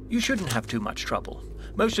woods. You shouldn't have too much trouble.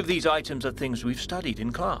 Most of these items are things we've studied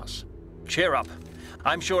in class. Cheer up.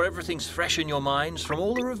 I'm sure everything's fresh in your minds from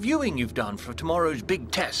all the reviewing you've done for tomorrow's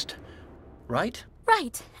big test. Right?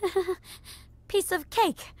 Right. Piece of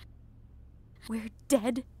cake. We're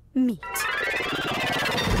dead meat.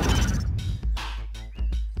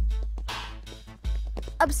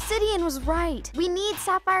 Obsidian was right. We need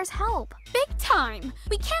Sapphire's help. Big time.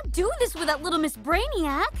 We can't do this without little Miss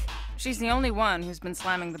Brainiac. She's the only one who's been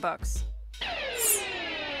slamming the books.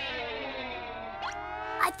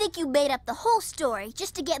 I think you made up the whole story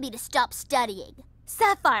just to get me to stop studying.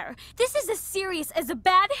 Sapphire, this is as serious as a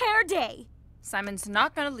bad hair day. Simon's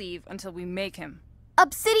not gonna leave until we make him.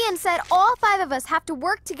 Obsidian said all 5 of us have to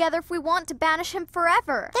work together if we want to banish him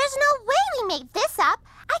forever. There's no way we made this up.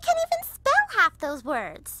 I can't even spell half those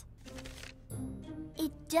words.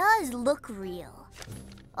 It does look real.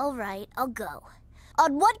 All right, I'll go.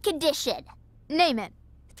 On one condition. Name it.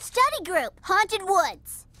 Study group, Haunted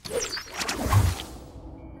Woods.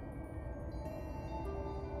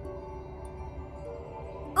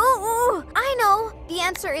 Ooh, I know. The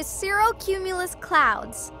answer is cirrocumulus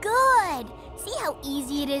clouds. Good. See how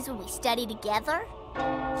easy it is when we study together?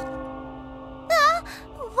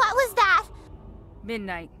 What was that?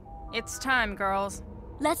 Midnight. It's time, girls.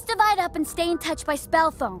 Let's divide up and stay in touch by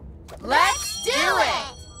spell phone. Let's do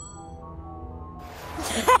it!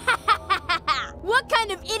 What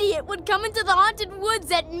kind of idiot would come into the haunted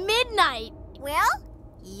woods at midnight? Well,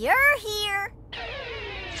 you're here.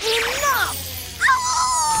 Enough!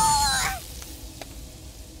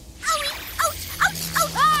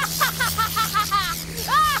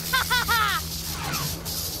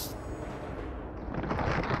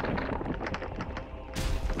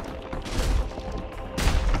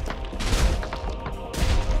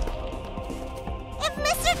 If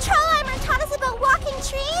Mr. Trollheimer taught us about walking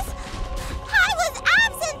trees, I was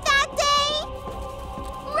absent that day!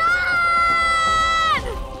 Run!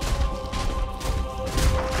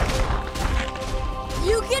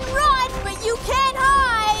 You can run, but you can't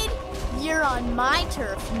hide! You're on my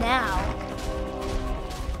turf now.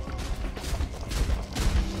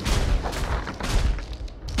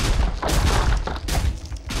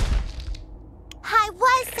 I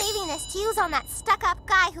was saving this to use on that stuck-up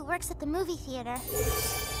guy who works at the movie theater.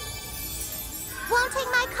 Won't take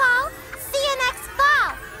my call? See you next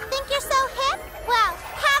fall. Think you're so hip? Well,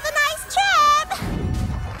 have a nice trip!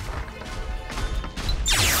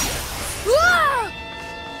 Whoa!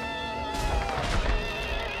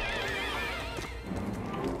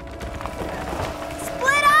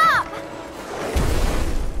 Split up!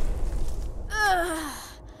 Ugh,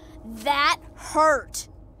 that hurt.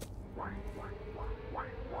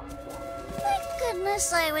 Thank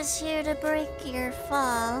goodness I was here to break your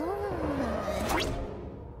fall.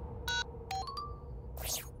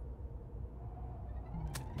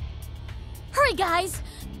 Hurry, guys!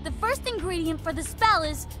 The first ingredient for the spell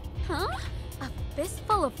is... Huh? A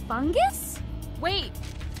fistful of fungus? Wait!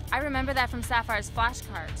 I remember that from Sapphire's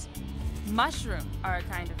flashcards. Mushroom are a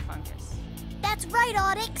kind of fungus. That's right,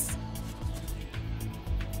 Onyx.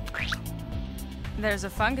 There's a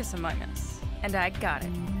fungus among us, and I got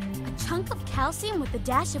it. A chunk of calcium with a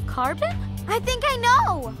dash of carbon? I think I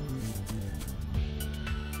know!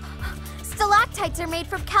 Stalactites are made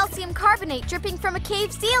from calcium carbonate dripping from a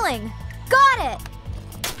cave ceiling. Got it!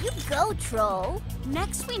 You go, Troll.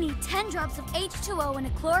 Next, we need 10 drops of H2O in a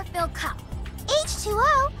chlorophyll cup.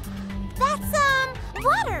 H2O? That's,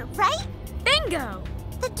 water, right? Bingo!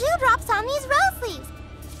 The dewdrops on these rose leaves.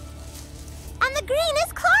 And the green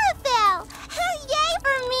is chlorophyll! Yay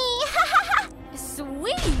for me!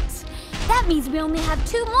 Sweet! That means we only have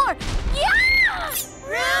 2 more. Yeah!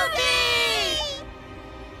 Ruby!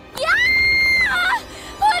 Yeah!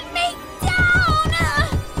 Put me down!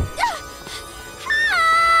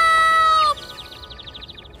 Help!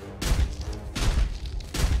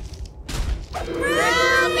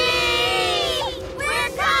 Ruby! We're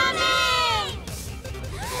coming!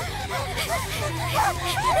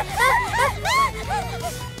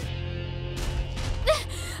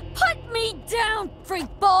 Put me down, freak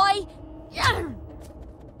boy!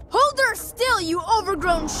 Hold her still, you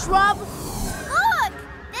overgrown shrub! Look!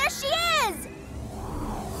 There she is!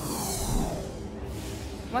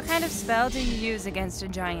 What kind of spell do you use against a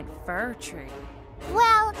giant fir tree?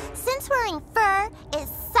 Well, since wearing fur is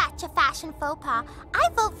such a fashion faux pas, I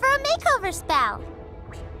vote for a makeover spell.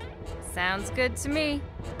 Sounds good to me.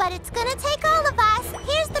 But it's gonna take all of us.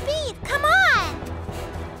 Here's the bead. Come on!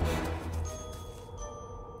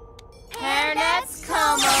 Hairnets,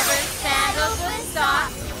 comb-overs, sandals with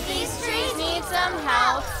socks. These trees need some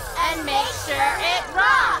help, and make sure it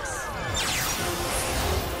rocks.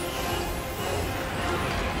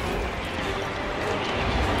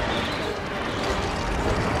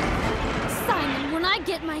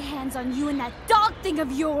 can't get my hands on you and that dog thing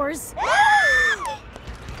of yours!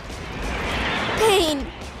 Pain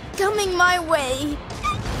coming my way.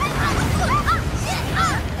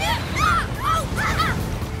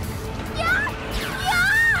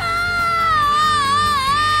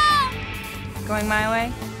 Going my way?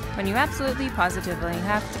 When you absolutely, positively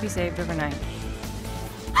have to be saved overnight.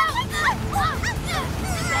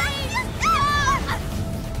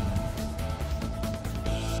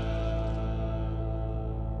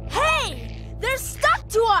 Hey! They're stuck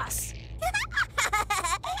to us!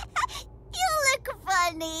 You look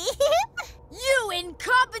funny. You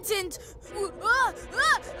incompetent! I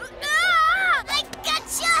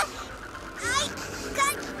gotcha! I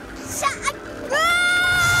gotcha!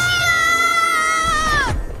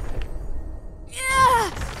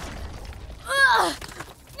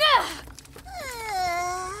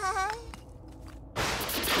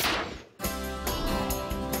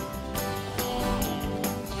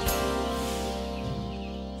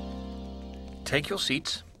 Take your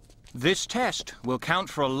seats. This test will count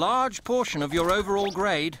for a large portion of your overall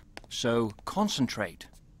grade, so concentrate.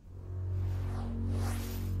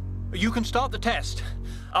 You can start the test.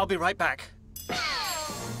 I'll be right back.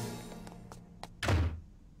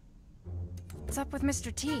 What's up with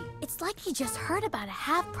Mr. T? It's like he just heard about a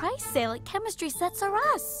half-price sale at Chemistry Sets or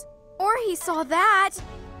Us. Or he saw that.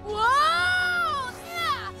 Whoa!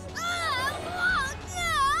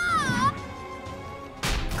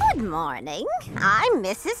 Good morning. I'm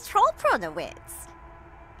Mrs. Trollpronowitz.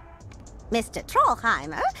 Mr.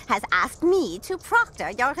 Trollheimer has asked me to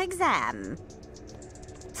proctor your exam.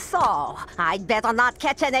 So, I'd better not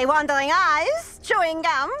catch any wandering eyes, chewing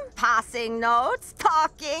gum, passing notes,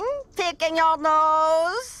 talking, picking your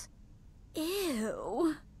nose.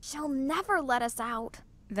 Ew. She'll never let us out.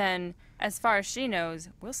 Then, as far as she knows,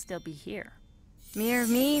 we'll still be here. Mirror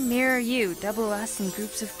me, mirror you, double us in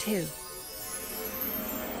groups of 2.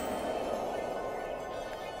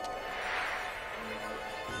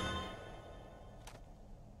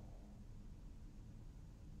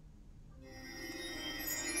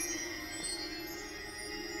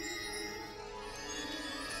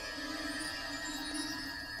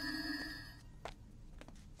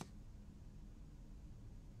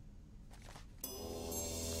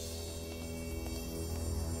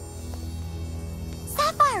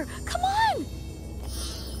 Sapphire, come on!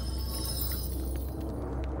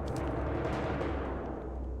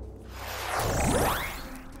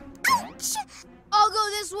 Ouch! I'll go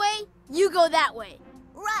this way, you go that way.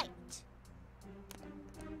 Right.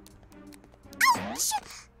 Ouch!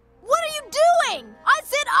 What are you doing? I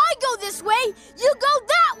said I go this way, you go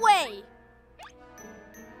that way!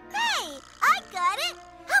 Hey, I got it!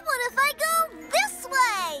 How about if I go this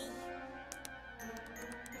way?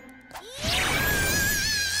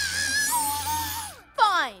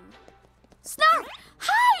 Fine. Snarf,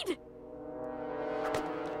 hide!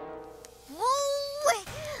 Whoa!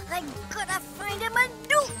 I'm gonna find him a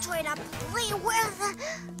new toy to play with.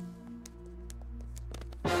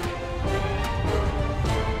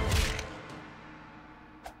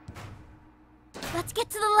 Let's get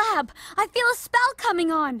to the lab. I feel a spell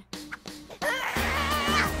coming on.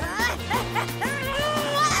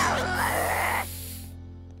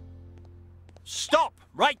 Stop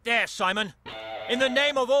right there, Simon. In the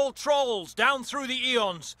name of all trolls down through the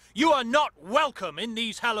eons, you are not welcome in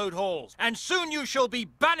these hallowed halls, and soon you shall be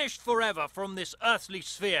banished forever from this earthly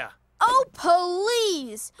sphere. Oh,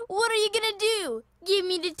 please! What are you gonna do? Give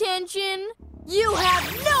me detention? You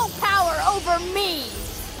have no power over me!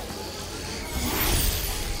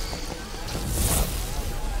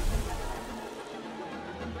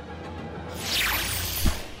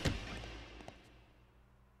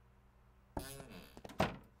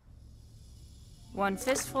 One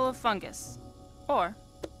fistful of fungus. Or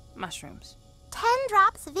mushrooms. 10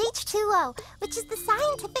 drops of H2O, which is the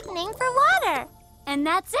scientific name for water. And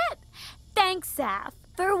that's it. Thanks, Saf.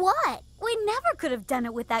 For what? We never could have done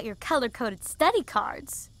it without your color-coded study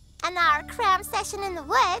cards. And our cram session in the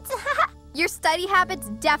woods. Your study habits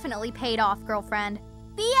definitely paid off, girlfriend.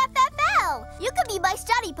 BFFL! You can be my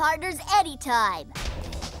study partners anytime.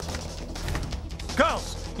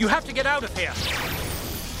 Girls, you have to get out of here.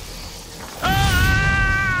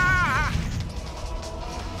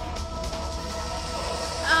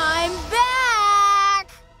 I'm back!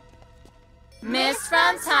 Mist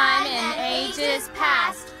from time and ages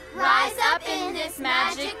past, rise up in this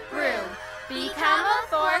magic brew. Become a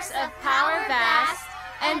force of power vast,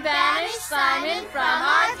 and banish Simon from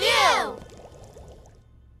our view.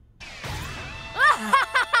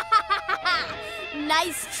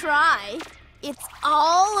 Nice try. It's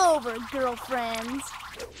all over, girlfriends.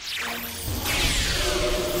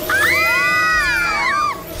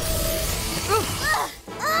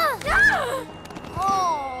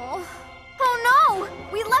 Oh no!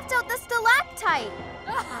 We left out the stalactite!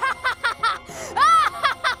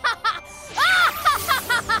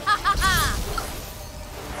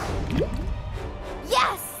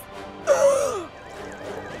 Yes!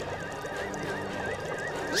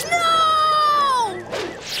 No!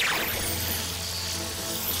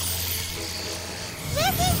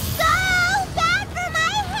 This is so bad for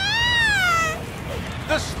my hair!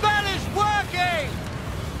 The spell is working!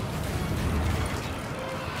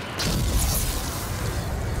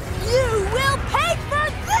 You will pay for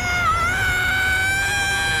that!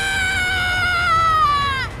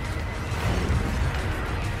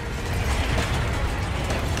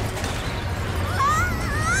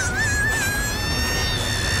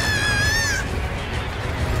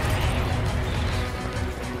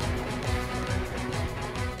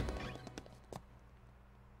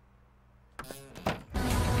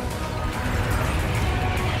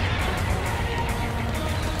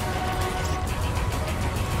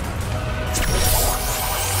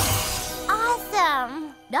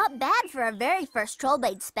 Awesome! Not bad for a very first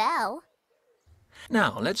troll-made spell.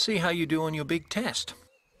 Now, let's see how you do on your big test.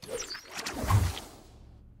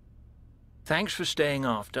 Thanks for staying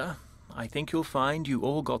after. I think you'll find you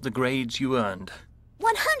all got the grades you earned.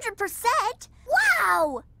 100%?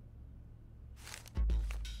 Wow!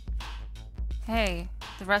 Hey,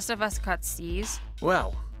 the rest of us got C's.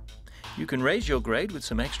 Well, you can raise your grade with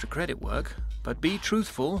some extra credit work, but be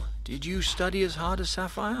truthful. Did you study as hard as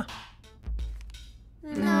Sapphire?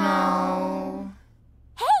 No.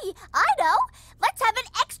 Hey, I know! Let's have an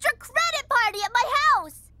extra credit party at my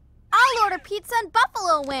house! I'll order pizza and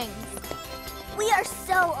buffalo wings. We are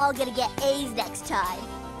so all gonna get A's next time.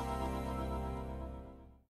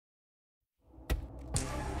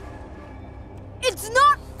 It's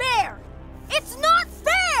not fair! It's not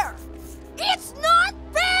fair! It's not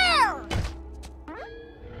fair!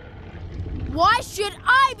 Why should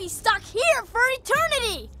I be stuck here for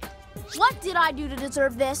eternity? What did I do to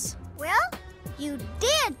deserve this? Well, you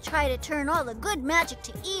did try to turn all the good magic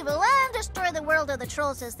to evil and destroy the world of the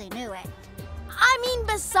trolls as they knew it. I mean,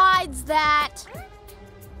 besides that...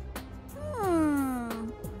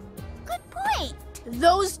 Good point.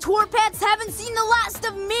 Those tour pets haven't seen the last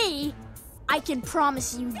of me. I can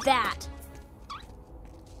promise you that.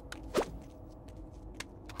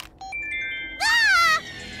 Ah!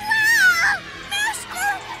 Ah!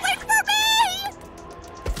 Master, wait for me!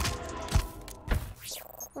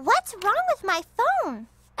 What's wrong with my phone?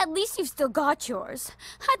 At least you've still got yours.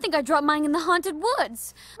 I think I dropped mine in the haunted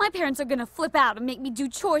woods. My parents are gonna flip out and make me do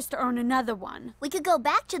chores to earn another one. We could go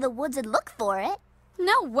back to the woods and look for it.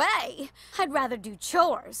 No way! I'd rather do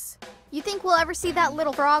chores. You think we'll ever see that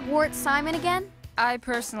little frog wart Simon again? I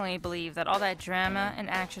personally believe that all that drama and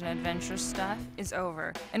action-adventure stuff is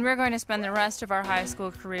over, and we're going to spend the rest of our high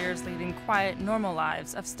school careers leading quiet, normal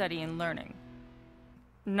lives of study and learning.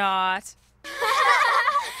 Not.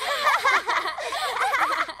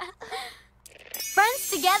 Friends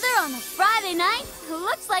together on a Friday night?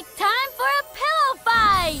 Looks like time for a pillow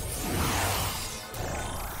fight!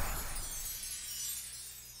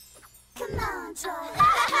 Come on, Troll.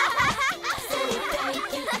 Say thank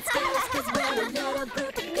you, stars, 'cause we're a little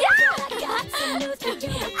group. I got some news for you. Say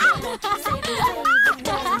the wave, it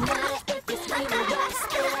doesn't matter if you scream or what.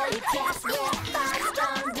 Spell you cast, yeah, 5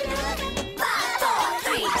 strong good. 5, 4,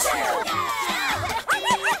 3, 2.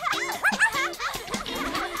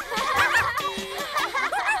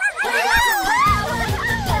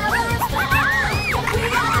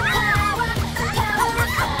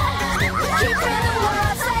 Keep the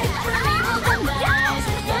world safe from evil.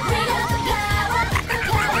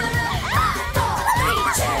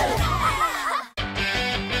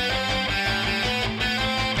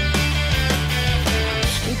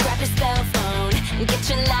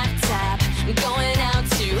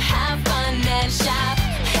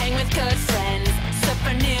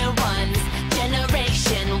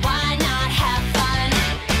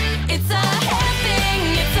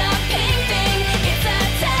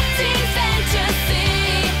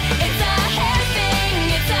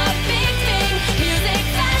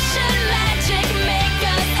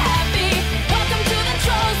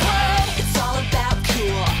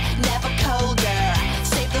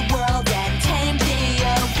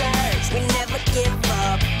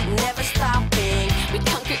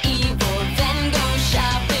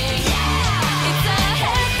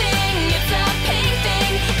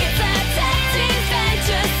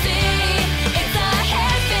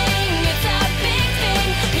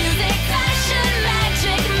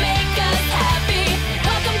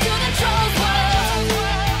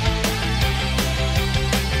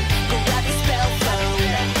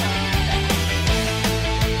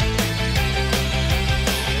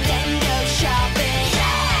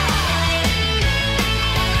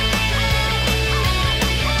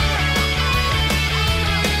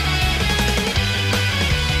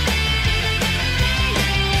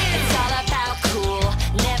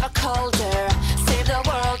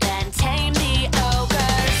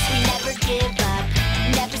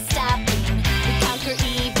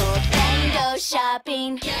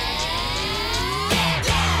 bean.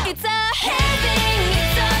 It's a hair thing,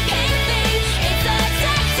 it's a pink thing, it's a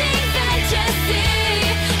touching fantasy.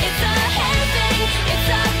 It's a hair thing, it's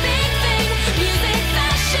a big thing. Music,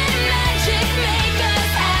 fashion, magic make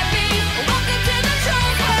us happy. Welcome to the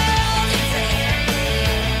Trollz world. It's a hair thing,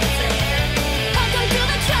 it's a hair thing. Welcome to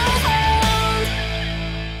the Trollz world.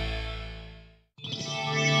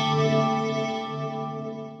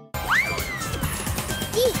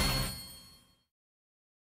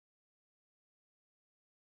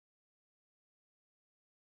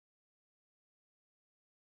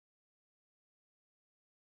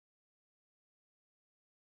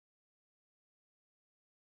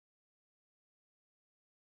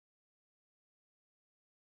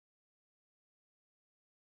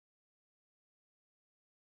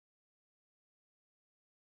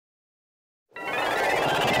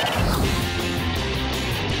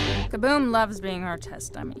 Kaboom loves being our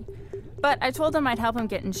test dummy. But I told him I'd help him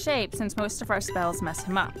get in shape since most of our spells mess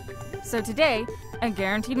him up. So today, a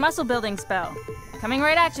guaranteed muscle building spell. Coming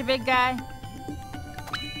right at you, big guy.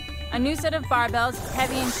 A new set of barbells,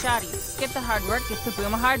 heavy and shoddy. Skip the hard work, give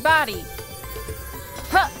Kaboom a hard body.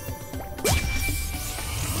 Huh!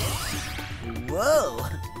 Whoa.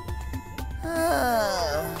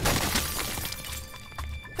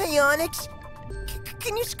 Hey, Onyx.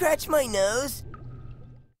 Can you scratch my nose?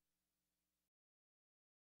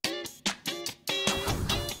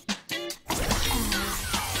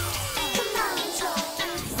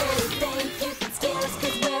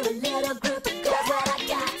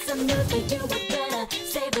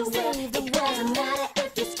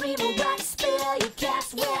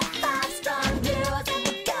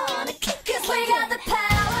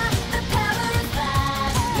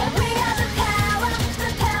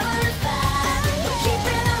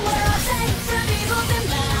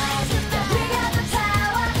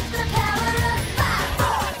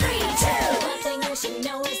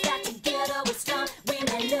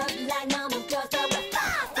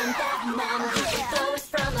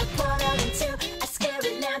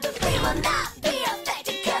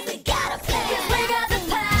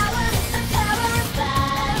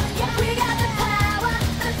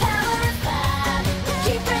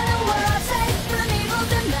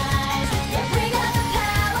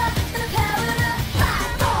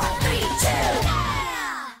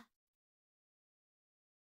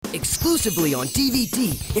 Exclusively on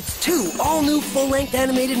DVD, it's 2 all-new full-length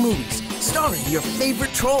animated movies starring your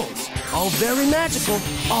favorite trolls. All very magical,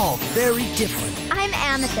 all very different. I'm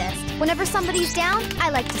Amethyst. Whenever somebody's down, I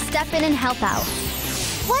like to step in and help out.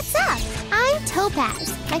 What's up? I'm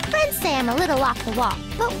Topaz. My friends say I'm a little off the wall,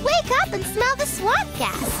 but wake up and smell the swamp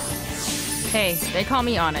gas. Hey, they call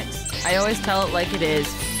me Onyx. I always tell it like it is.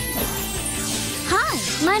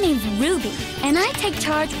 Hi, my name's Ruby, and I take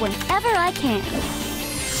charge whenever I can.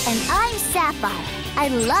 And I'm Sapphire. I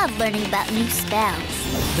love learning about new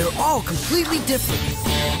spells. They're all completely different.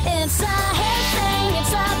 It's a hair thing,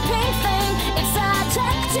 it's a pink thing, it's a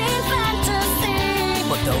tech-teen fantasy.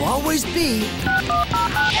 But they'll always be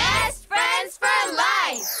best friends for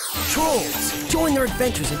life! Trollz. Join their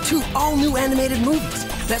adventures in 2 all-new animated movies,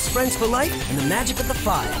 Best Friends for Life and The Magic of the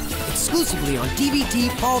Five. Exclusively on DVD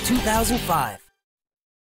Fall 2005.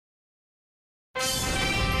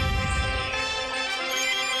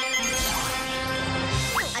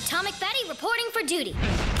 Atomic Betty reporting for duty.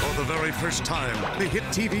 For the very first time, the hit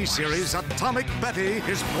TV series Atomic Betty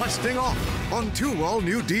is blasting off on 2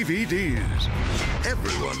 all-new DVDs.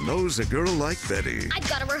 Everyone knows a girl like Betty. I've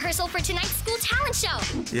got a rehearsal for tonight's school talent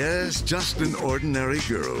show. Yes, just an ordinary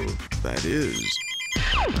girl, that is.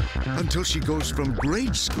 Until she goes from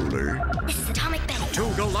grade schooler This is Atomic Betty.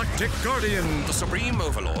 to Galactic Guardian. The Supreme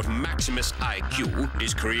Overlord, Maximus IQ,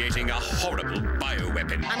 is creating a horrible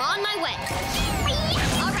bioweapon. I'm on my way.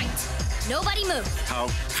 All right, nobody move. How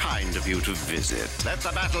kind of you to visit. Let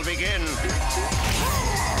the battle begin.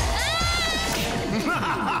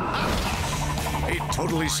 8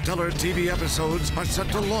 totally stellar TV episodes are set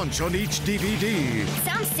to launch on each DVD.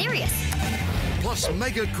 Sounds serious. Plus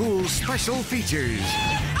mega cool special features.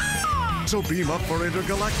 So beam up for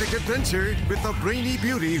intergalactic adventure with the brainy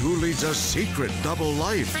beauty who leads a secret double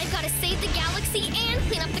life. I've got to save the galaxy and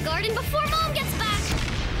clean up the garden before Mom gets back.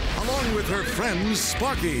 Along with her friends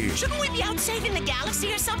Sparky Shouldn't we be out saving the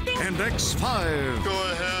galaxy or something? and X5. Go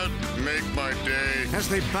ahead, make my day. As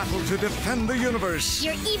they battle to defend the universe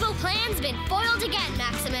Your evil plan's been foiled again,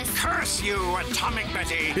 Maximus. Curse you, Atomic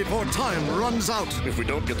Betty! before time runs out. If we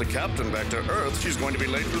don't get the captain back to Earth, she's going to be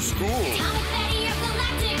late for school. Atomic Betty, you're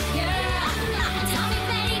galactic girl. Atomic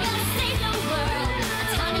Betty, gonna save the world.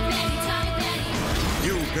 Atomic Betty, Atomic Betty.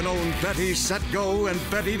 You can American owned Betty Set Go and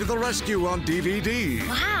Betty to the Rescue on DVD.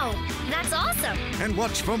 Wow, that's awesome. And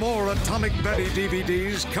watch for more Atomic Betty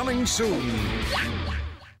DVDs coming soon.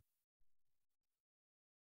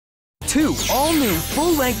 2 all-new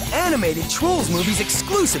full-length animated Trollz movies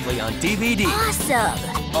exclusively on DVD.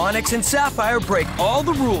 Awesome! Onyx and Sapphire break all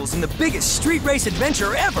the rules in the biggest street race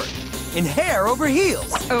adventure ever, in hair over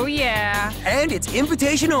heels. Oh yeah. And it's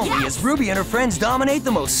invitation only as Ruby and her friends dominate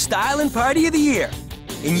the most stylin' party of the year.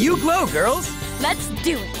 And you glow, girls! Let's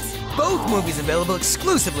do it! Both movies available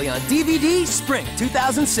exclusively on DVD Spring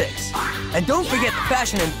 2006. And don't forget the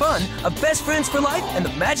fashion and fun of Best Friends for Life and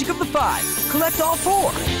the magic of the 5. Collect all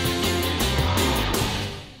 4.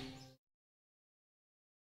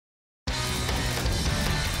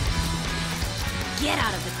 Get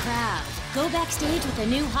out of the crowd. Go backstage with the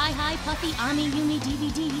new Hi Hi Puffy Ami Yumi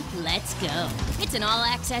DVD. Let's go. It's an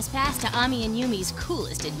all-access pass to Ami and Yumi's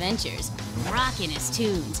coolest adventures. Rockin' his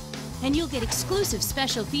tunes. And you'll get exclusive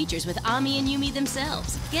special features with Ami and Yumi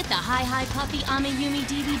themselves. Get the Hi Hi Puffy Ami Yumi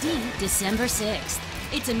DVD December 6th.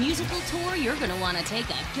 It's a musical tour you're gonna want to take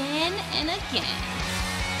again and again.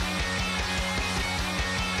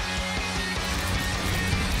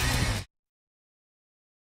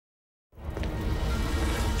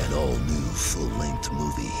 An all-new full-length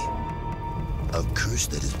movie. A curse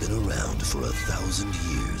that has been around for 1,000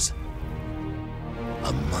 years.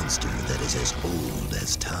 A monster that is as old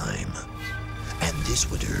as time. And this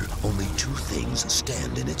winter, only 2 things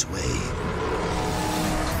stand in its way.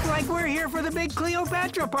 Like we're here for the big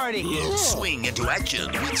Cleopatra party. Swing into action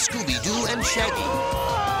with Scooby-Doo and Shaggy.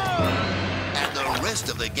 And the rest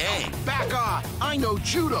of the gang. Back off! I know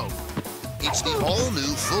judo! It's the all-new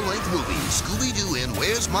full-length movie, Scooby-Doo in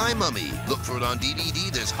Where's My Mummy? Look for it on DVD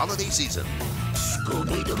this holiday season.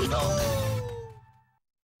 Scooby-Doo.